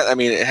liked that. I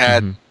mean,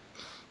 Mhm.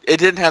 it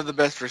didn't have the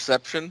best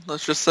reception,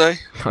 let's just say.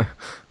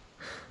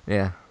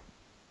 Yeah.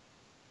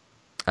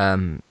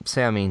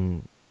 So I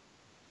mean,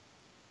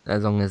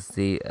 as long as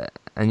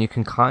and you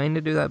can kind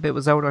of do that bit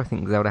with Zelda. I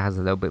think Zelda has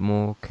a little bit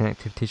more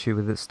connective tissue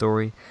with its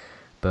story,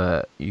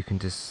 but you can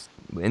just,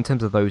 in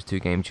terms of those two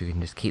games, you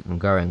can just keep them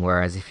going.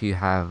 Whereas if you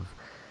have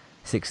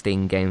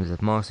 16 games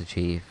of Master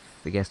Chief,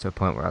 it gets to a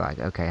point where like,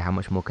 okay, how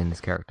much more can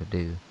this character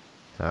do?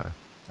 So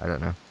I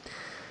don't know.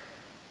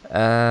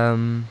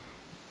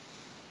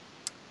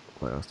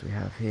 What else do we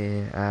have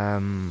here?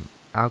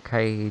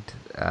 Alcade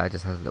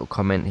just has a little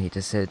comment. He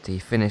just said he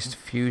finished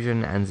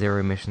Fusion and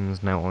Zero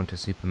Missions, now on to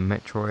Super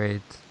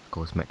Metroid. Of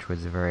course, Metroid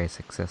is a very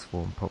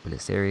successful and popular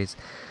series.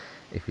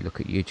 If you look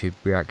at YouTube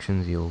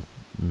reactions, you'll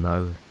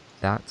know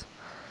that.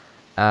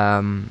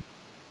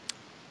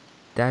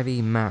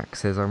 Davy Mac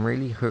says, I'm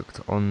really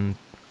hooked on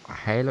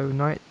Halo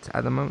Knight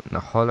at the moment, no,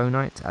 Hollow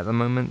Knight at the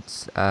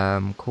moment.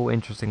 Cool,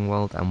 interesting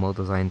world and well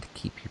designed to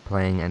keep you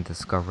playing and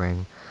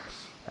discovering.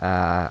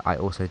 I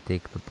also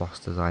dig the boss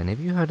design. Have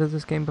you heard of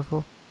this game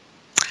before?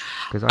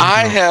 Because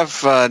I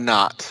have I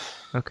not. have not.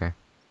 Okay.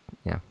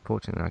 Yeah,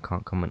 fortunately I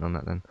can't comment on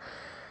that then.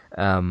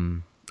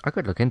 I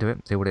could look into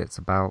it, see what it's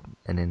about,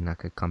 and then I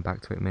could come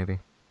back to it maybe.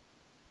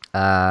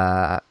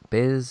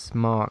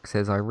 Bismarck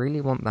says, I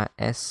really want that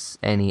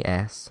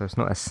SNES, so it's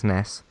not a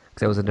SNES, because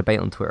there was a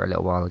debate on Twitter a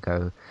little while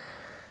ago.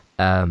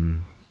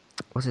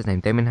 What's his name?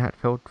 Damon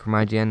Hatfield from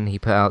IGN. He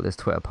put out this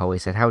Twitter poll. He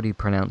said, how do you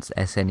pronounce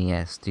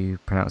SNES? Do you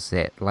pronounce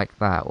it like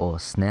that or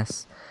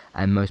SNES?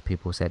 And most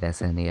people said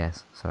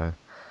SNES. So,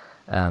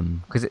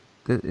 because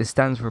it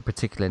stands for a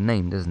particular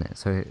name, doesn't it?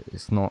 So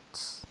that's not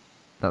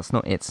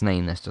its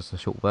name. That's just a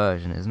short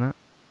version, isn't it?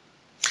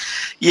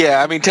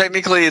 Yeah, I mean,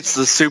 technically it's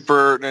the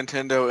Super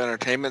Nintendo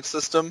Entertainment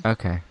System.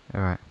 Okay,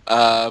 all right.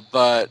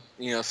 But,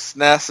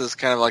 SNES is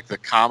kind of like the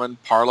common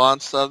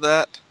parlance of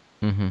that.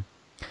 Mm-hmm.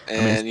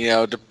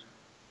 And,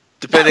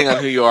 depending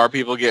on who you are,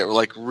 people get,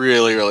 like,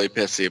 really, really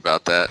pissy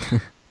about that.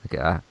 Look at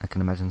that. I can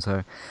imagine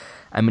so.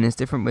 I mean, it's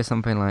different with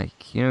something like,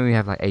 we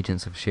have like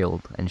Agents of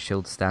S.H.I.E.L.D. and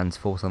S.H.I.E.L.D. stands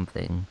for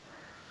something,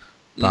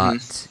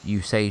 but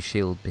you say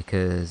S.H.I.E.L.D.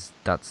 because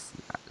that's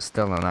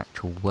still an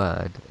actual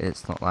word.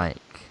 It's not like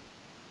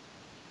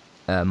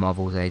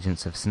Marvel's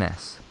Agents of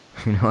SNES.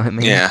 You know what I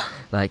mean? Yeah.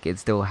 Like, it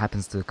still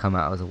happens to come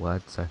out as a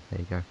word, so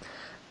there you go.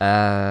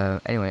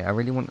 Anyway, I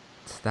really want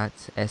that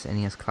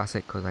SNES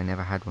Classic because I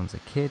never had one as a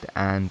kid,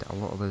 and a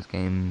lot of those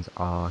games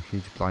are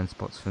huge blind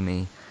spots for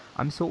me.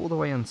 I'm still all the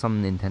way on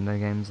some Nintendo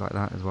games like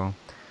that as well.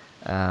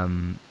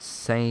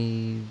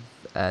 Save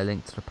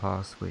Link to the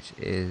Past, which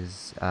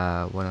is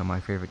one of my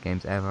favourite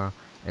games ever.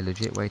 A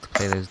legit way to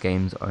play those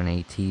games on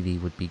a TV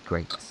would be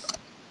great.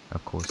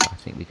 Of course, I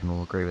think we can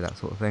all agree with that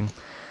sort of thing.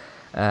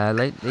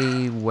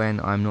 Lately, when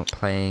I'm not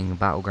playing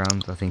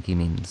Battlegrounds, I think he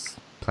means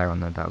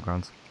PlayerUnknown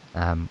Battlegrounds,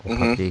 or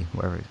PUBG,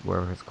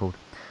 wherever it's called.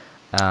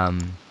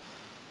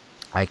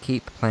 I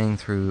keep playing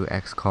through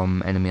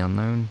XCOM Enemy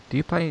Unknown.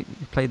 You played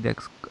the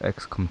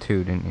XCOM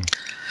 2, didn't you?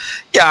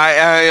 Yeah,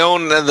 I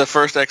own the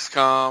first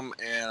XCOM,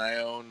 and I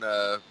own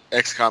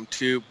XCOM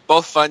 2.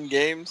 Both fun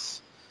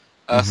games.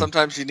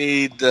 Sometimes you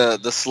need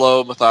the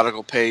slow,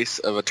 methodical pace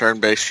of a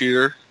turn-based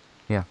shooter.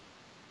 Yeah.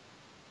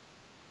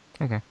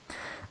 Okay.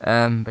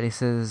 But he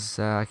says,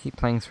 I keep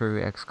playing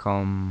through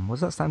XCOM. What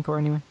does that stand for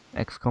anyway?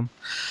 XCOM?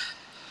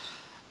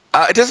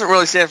 It doesn't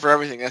really stand for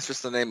everything. That's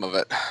just the name of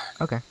it.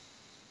 Okay.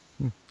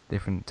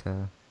 Different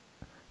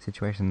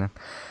situation there.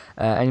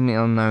 Enemy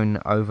Unknown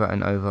over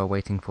and over,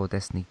 waiting for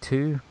Destiny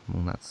 2.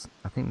 Well,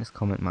 I think this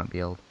comment might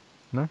be old.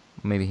 No?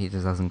 Maybe he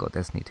just hasn't got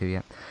Destiny 2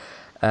 yet.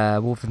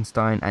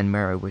 Wolfenstein and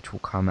Mero, which will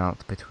come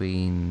out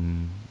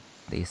between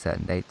these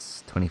certain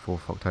dates,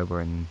 24th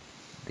October and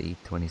the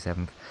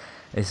 27th.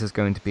 This is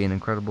going to be an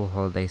incredible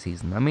holiday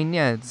season. I mean,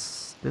 yeah,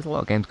 there's a lot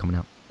of games coming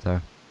out,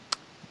 so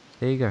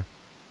there you go.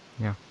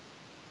 Yeah.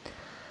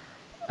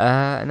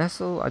 And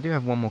that's all. I do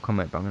have one more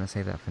comment, but I'm going to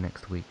save that for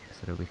next week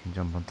so that we can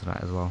jump onto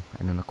that as well.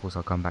 And then, of course,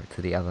 I'll come back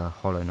to the other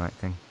Hollow Knight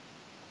thing.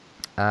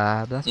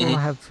 But that's all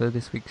I have for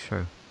this week's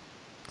show.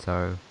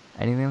 So,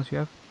 anything else you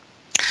have?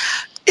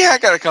 Yeah, I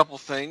got a couple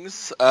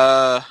things.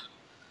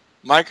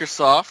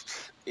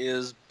 Microsoft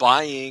is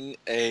buying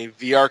a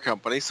VR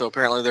company, so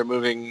apparently they're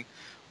moving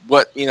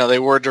what, they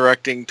were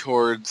directing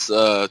towards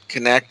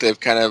Kinect. They've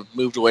kind of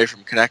moved away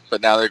from Kinect, but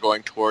now they're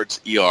going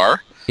towards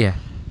ER. Yeah.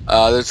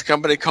 There's a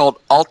company called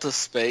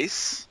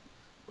Altaspace,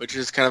 which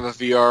is kind of a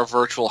VR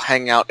virtual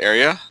hangout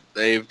area.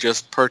 They've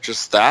just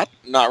purchased that.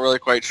 Not really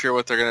quite sure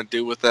what they're going to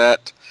do with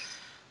that.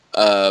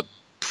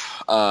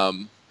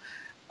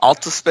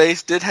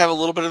 Altaspace did have a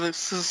little bit of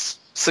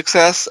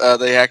success.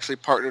 They actually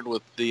partnered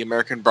with the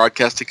American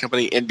broadcasting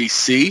company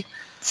NBC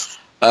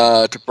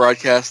to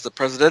broadcast the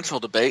presidential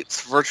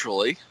debates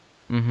virtually.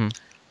 Mm-hmm.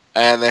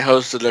 And they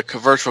hosted a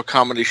virtual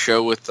comedy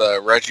show with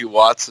Reggie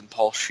Watts and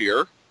Paul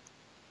Scheer.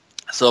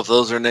 So if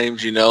those are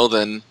names you know,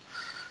 then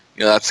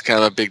that's kind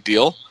of a big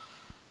deal.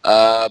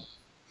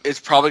 It's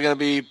probably going to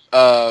be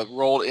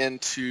rolled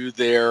into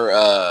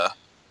their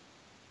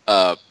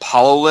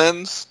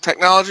HoloLens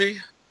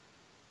technology,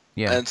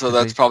 Yeah, and so 'cause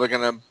that's probably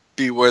going to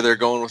be where they're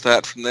going with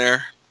that from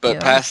there. But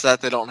yeah, past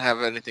that, they don't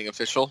have anything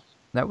official.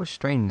 that was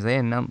strange. They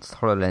announced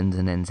HoloLens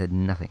and then said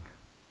nothing.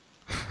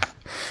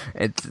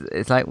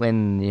 It's like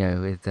when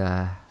with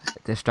Death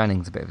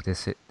Stranding's a bit of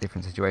a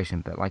different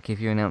situation, but like if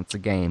you announce a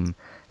game,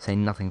 say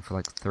nothing for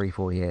like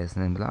 3-4 years,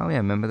 and then be like, oh yeah,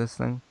 remember this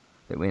thing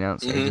that we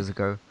announced Hmm. ages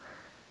ago?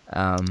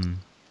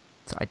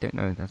 So I don't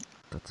know.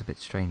 That's a bit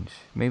strange.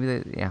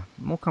 Maybe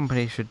more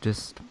companies should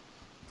just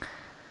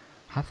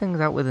have things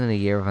out within a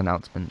year of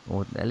announcement,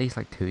 or at least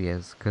like 2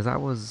 years, because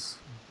that was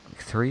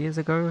like 3 years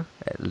ago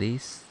at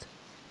least,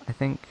 I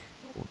think,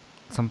 or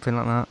something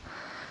like that.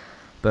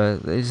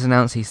 But they just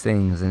announce these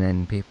things, and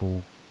then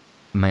people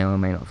may or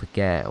may not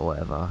forget or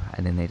whatever,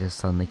 and then they just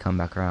suddenly come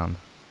back around.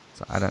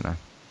 So I don't know.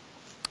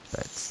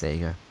 But there you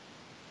go.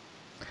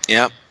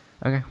 Yeah.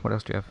 Okay, what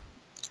else do you have?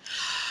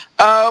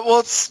 Well,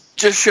 it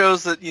just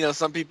shows that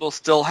some people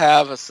still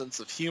have a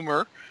sense of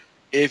humor.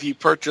 If you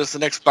purchase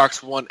an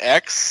Xbox One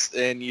X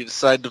and you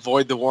decide to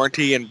void the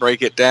warranty and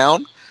break it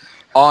down,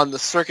 on the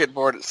circuit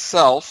board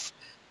itself,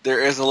 there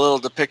is a little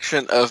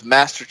depiction of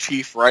Master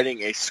Chief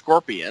riding a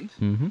scorpion.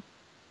 Mm-hmm.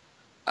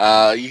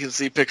 You can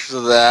see pictures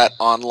of that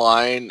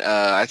online.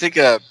 I think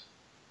a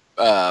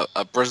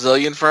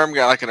Brazilian firm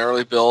got like an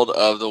early build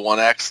of the One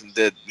X and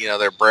did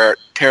their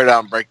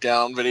teardown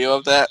breakdown video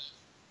of that.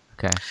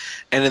 Okay.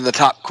 And in the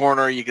top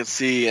corner, you can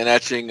see an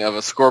etching of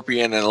a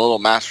scorpion and a little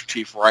Master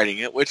Chief riding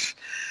it, which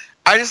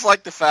I just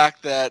like the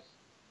fact that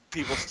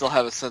people still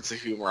have a sense of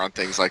humor on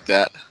things like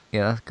that.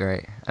 Yeah, that's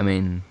great. I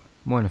mean,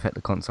 won't affect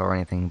the console or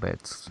anything, but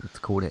it's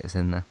cool that it's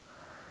in there.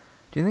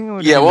 Do you think it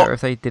would be better if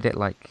they did it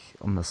like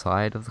on the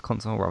side of the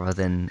console rather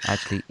than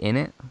actually in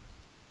it?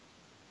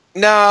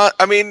 No,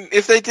 I mean,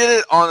 if they did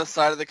it on the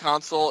side of the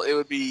console, it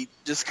would be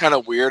just kind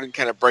of weird and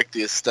kind of break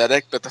the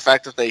aesthetic. But the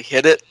fact that they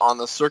hit it on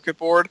the circuit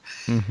board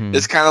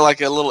is kind of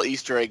like a little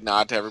Easter egg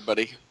nod to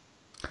everybody.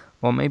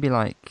 Well, maybe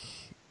like,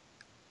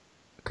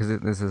 because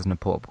this isn't a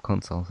portable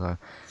console, so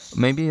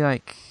maybe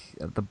like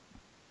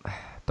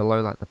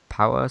below like the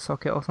power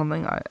socket or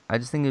something. I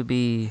just think it would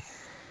be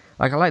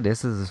like, I like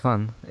this is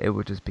fun. It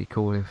would just be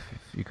cool if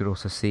you could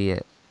also see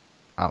it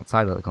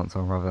outside of the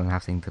console rather than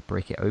having to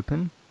break it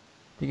open.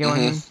 Do you get what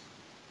I mean?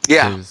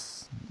 Yeah.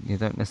 Because you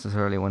don't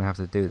necessarily want to have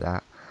to do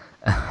that.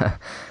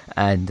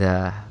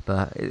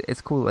 But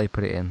it's cool that they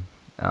put it in.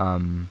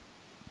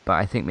 But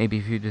I think maybe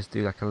if you just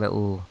do like a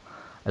little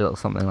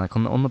something like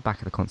on the back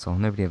of the console.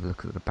 Nobody ever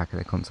looks at the back of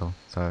the console.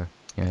 So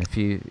if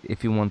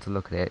you want to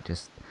look at it,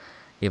 just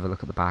either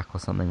look at the back or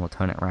something, or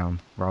turn it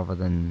around rather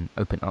than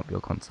open up your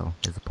console.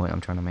 Is the point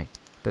I'm trying to make.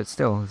 But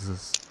still, this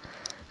is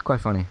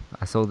quite funny.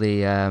 I saw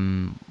the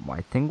what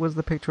I think was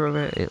the picture of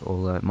it,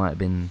 or it might have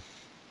been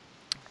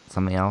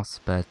something else,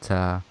 but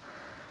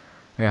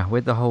yeah,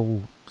 with the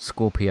whole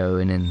Scorpio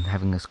and then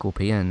having a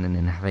Scorpion and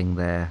then having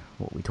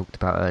what we talked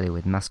about earlier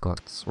with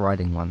mascots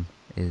riding one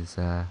is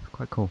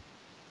quite cool.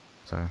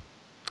 So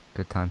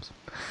good times.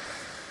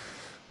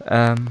 What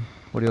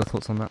are your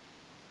thoughts on that?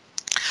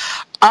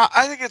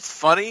 I think it's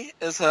funny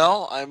as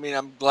hell. I mean,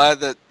 I'm glad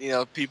that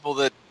people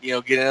that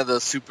get into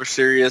the super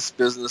serious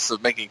business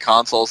of making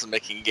consoles and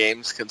making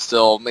games can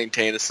still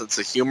maintain a sense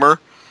of humor.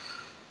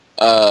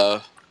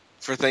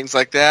 For things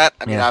like that.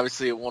 I mean,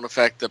 obviously it won't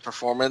affect the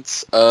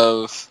performance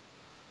of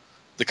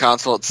the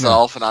console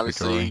itself, and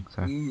obviously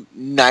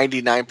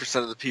 99%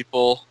 of the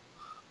people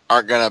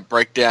aren't going to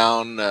break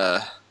down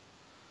a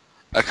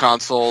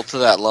console to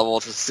that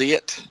level to see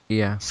it.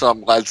 Yeah. So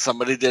I'm glad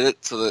somebody did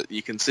it so that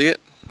you can see it.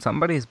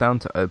 Somebody's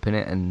bound to open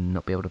it and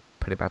not be able to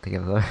put it back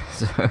together, though.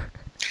 So.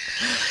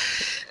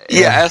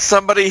 Yeah, as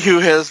somebody who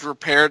has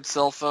repaired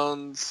cell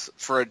phones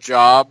for a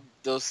job,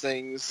 those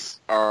things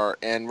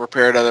and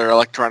repaired other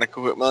electronic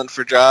equipment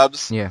for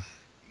jobs. Yeah,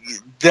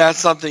 that's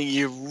something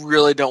you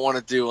really don't want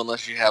to do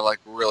unless you have like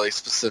really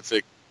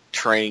specific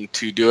training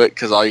to do it,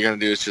 because all you're going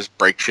to do is just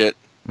break shit,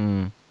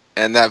 and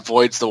that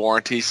voids the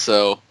warranty.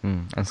 So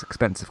and it's an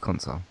expensive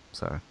console.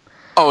 So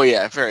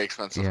very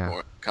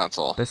expensive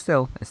console. But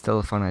still, it's still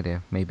a fun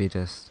idea. Maybe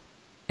just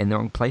in the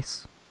wrong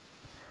place.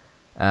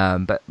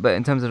 But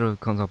in terms of the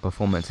console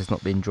performance, it's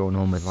not being drawn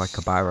on with like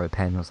a biro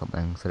pen or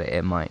something, so that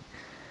it might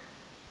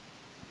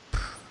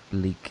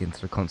leak into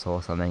the console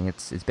or something.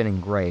 It's been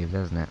engraved,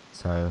 hasn't it?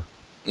 So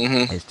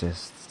it's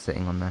just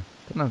sitting on there.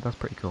 But no, that's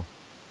pretty cool.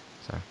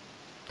 So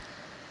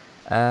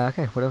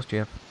okay, what else do you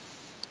have?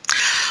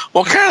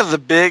 Well, kind of the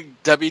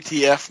big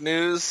WTF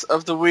news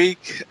of the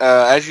week.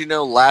 As you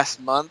know, last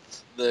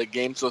month the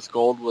Games with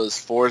Gold was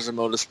Forza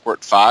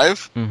Motorsport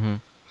 5.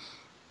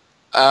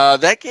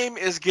 That game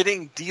is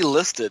getting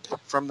delisted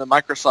from the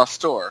Microsoft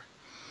Store.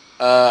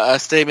 A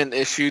statement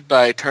issued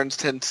by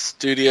Turn10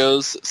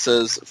 Studios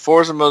says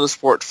Forza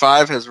Motorsport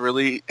 5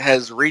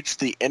 has reached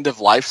the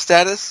end-of-life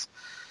status.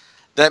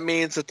 That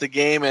means that the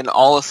game and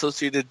all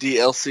associated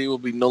DLC will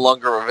be no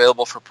longer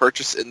available for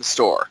purchase in the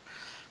store.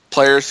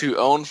 Players who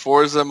own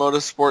Forza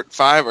Motorsport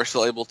 5 are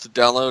still able to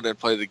download and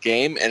play the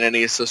game and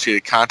any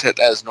associated content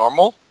as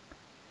normal.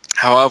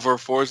 However,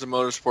 Forza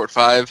Motorsport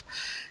 5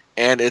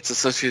 and its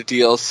associated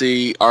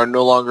DLC are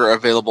no longer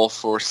available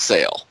for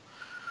sale,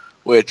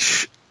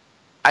 which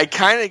I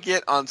kind of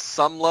get on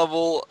some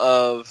level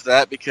of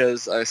that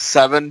because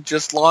 7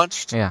 just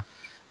launched. Yeah.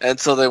 And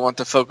so they want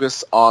to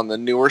focus on the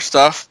newer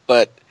stuff,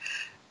 but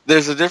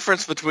there's a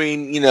difference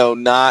between,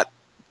 not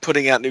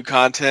putting out new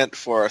content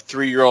for a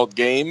 3-year-old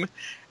game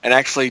and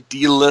actually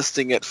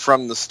delisting it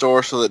from the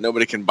store so that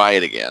nobody can buy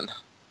it again.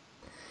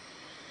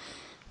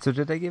 So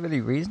did they give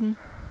any reason?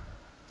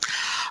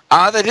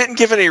 They didn't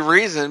give any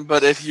reason,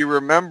 but if you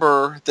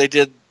remember, they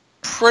did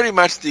pretty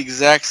much the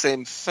exact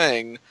same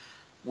thing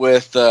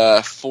with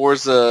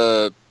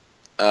Forza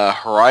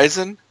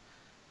Horizon,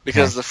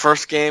 because the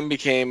first game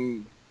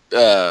became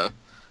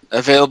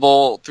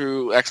available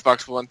through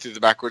Xbox One through the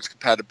backwards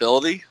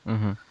compatibility.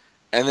 Mm-hmm.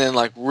 And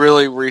then,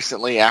 really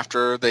recently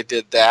after they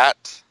did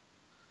that,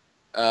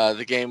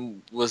 the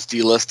game was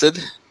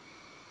delisted.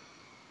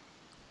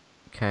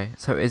 Okay,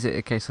 so is it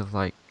a case of,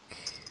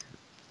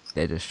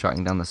 they're just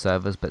shutting down the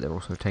servers, but they're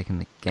also taking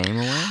the game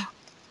away?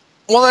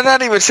 Well, they're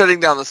not even shutting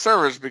down the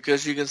servers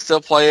because you can still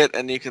play it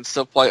and you can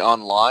still play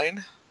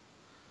online.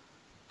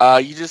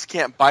 You just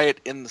can't buy it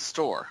in the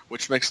store,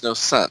 which makes no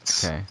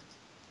sense. Okay.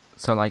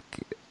 So,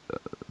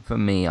 for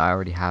me, I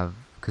already have,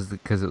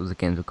 because it was a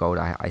Games with Gold,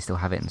 I still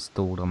have it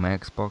installed on my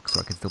Xbox, so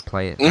I can still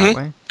play it that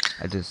way.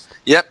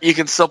 Yep, you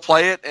can still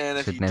play it, and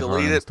if you never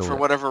delete it uninstall for it.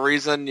 whatever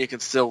reason, you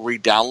can still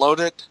re-download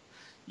it.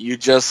 You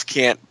just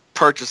can't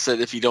purchase it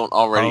if you don't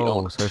already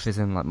own it. So if it's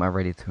in, my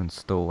ready to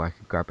install, I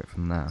could grab it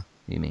from there,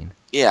 you mean?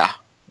 Yeah.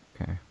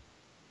 Okay.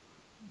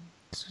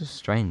 It's just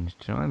strange,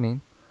 do you know what I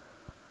mean?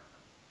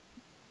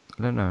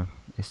 I don't know.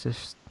 It's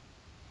just...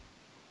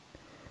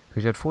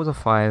 Because you had Forza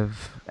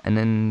 5, and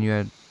then you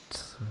had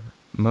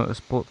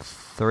Motorsport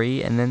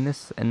 3, and then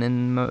this, and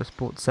then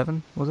Motorsport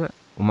 7, was it?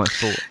 Or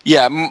Motorsport...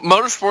 Yeah,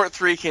 Motorsport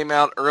 3 came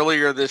out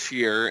earlier this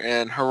year,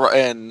 and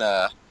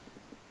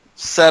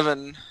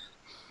 7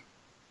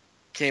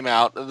 came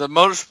out. The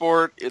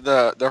Motorsport,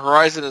 the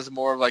Horizon is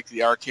more of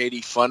the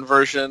arcadey fun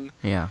version.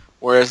 Yeah.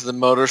 Whereas the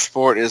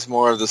Motorsport is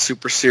more of the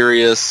super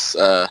serious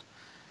car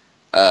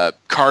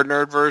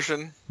nerd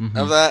version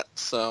of that.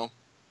 So,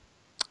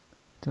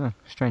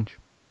 strange.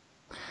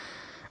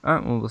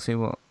 Alright, well, we'll see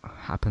what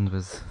happens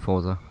with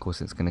Forza. Of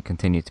course, it's going to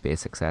continue to be a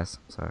success.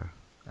 So,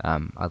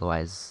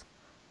 otherwise,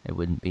 it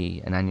wouldn't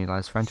be an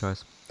annualized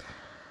franchise.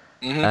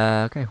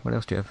 Okay, what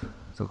else do you have to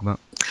talk about?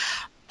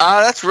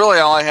 That's really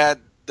all I had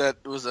that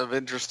was of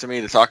interest to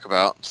me to talk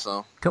about.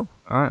 So cool.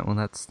 Alright, well,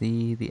 that's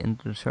the end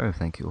of the show.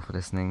 Thank you all for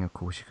listening. Of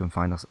course, you can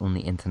find us on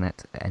the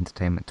internet at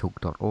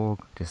entertainmenttalk.org,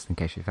 just in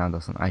case you found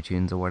us on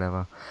iTunes or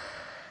whatever.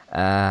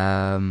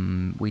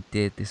 We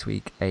did this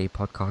week a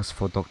podcast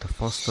for Dr.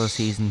 Foster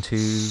Season 2.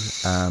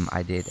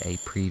 I did a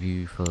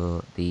preview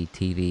for the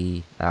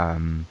TV,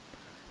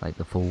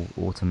 the full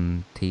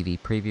autumn TV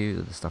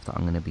preview, the stuff that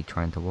I'm going to be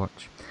trying to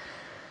watch.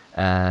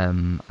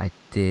 I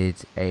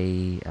did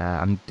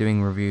I'm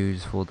doing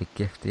reviews for The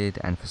Gifted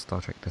and for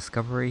Star Trek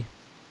Discovery.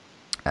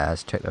 So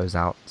check those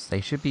out. They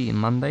should be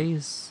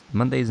Mondays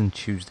and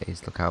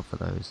Tuesdays. Look out for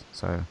those.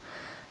 So,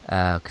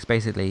 because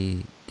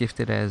basically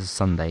Gifted airs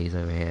Sundays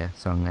over here,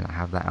 so I'm gonna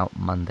have that out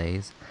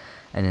Mondays,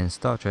 and then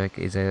Star Trek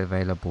is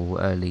available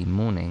early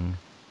morning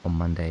on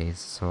Mondays.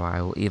 So I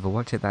will either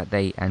watch it that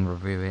day and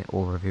review it,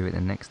 or review it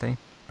the next day.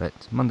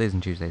 But Mondays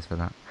and Tuesdays for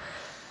that.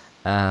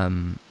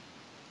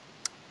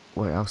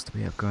 What else do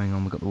we have going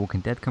on? We've got The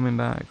Walking Dead coming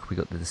back. We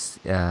got the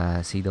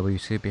CW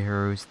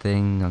Superheroes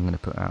thing. I'm going to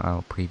put out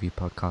our preview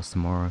podcast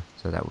tomorrow,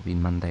 so that will be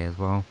Monday as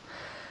well.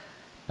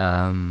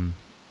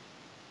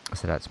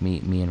 So that's me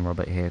and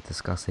Robert here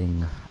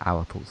discussing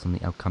our thoughts on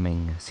the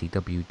upcoming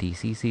CW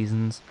DC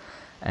seasons,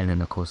 and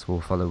then of course we'll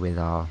follow with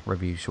our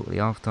review shortly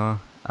after.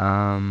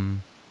 I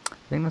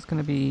think that's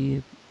going to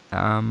be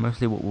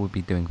mostly what we'll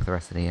be doing for the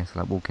rest of the year,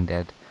 so Walking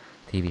Dead,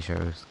 TV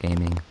shows,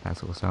 gaming, that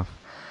sort of stuff.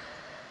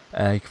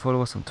 You can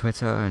follow us on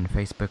Twitter and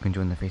Facebook and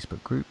join the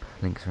Facebook group.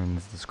 Links are in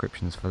the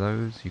descriptions for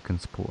those. You can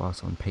support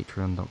us on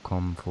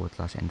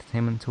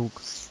patreon.com/entertainment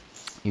talk.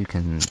 You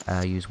can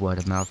use word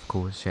of mouth, of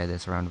course, share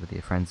this around with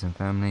your friends and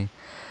family.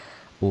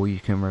 Or you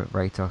can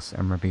rate us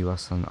and review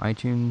us on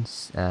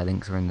iTunes.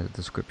 Links are in the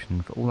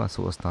description for all that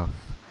sort of stuff.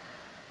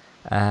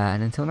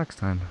 And until next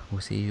time,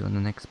 we'll see you on the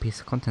next piece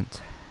of content.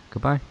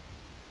 Goodbye.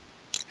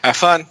 have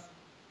fun.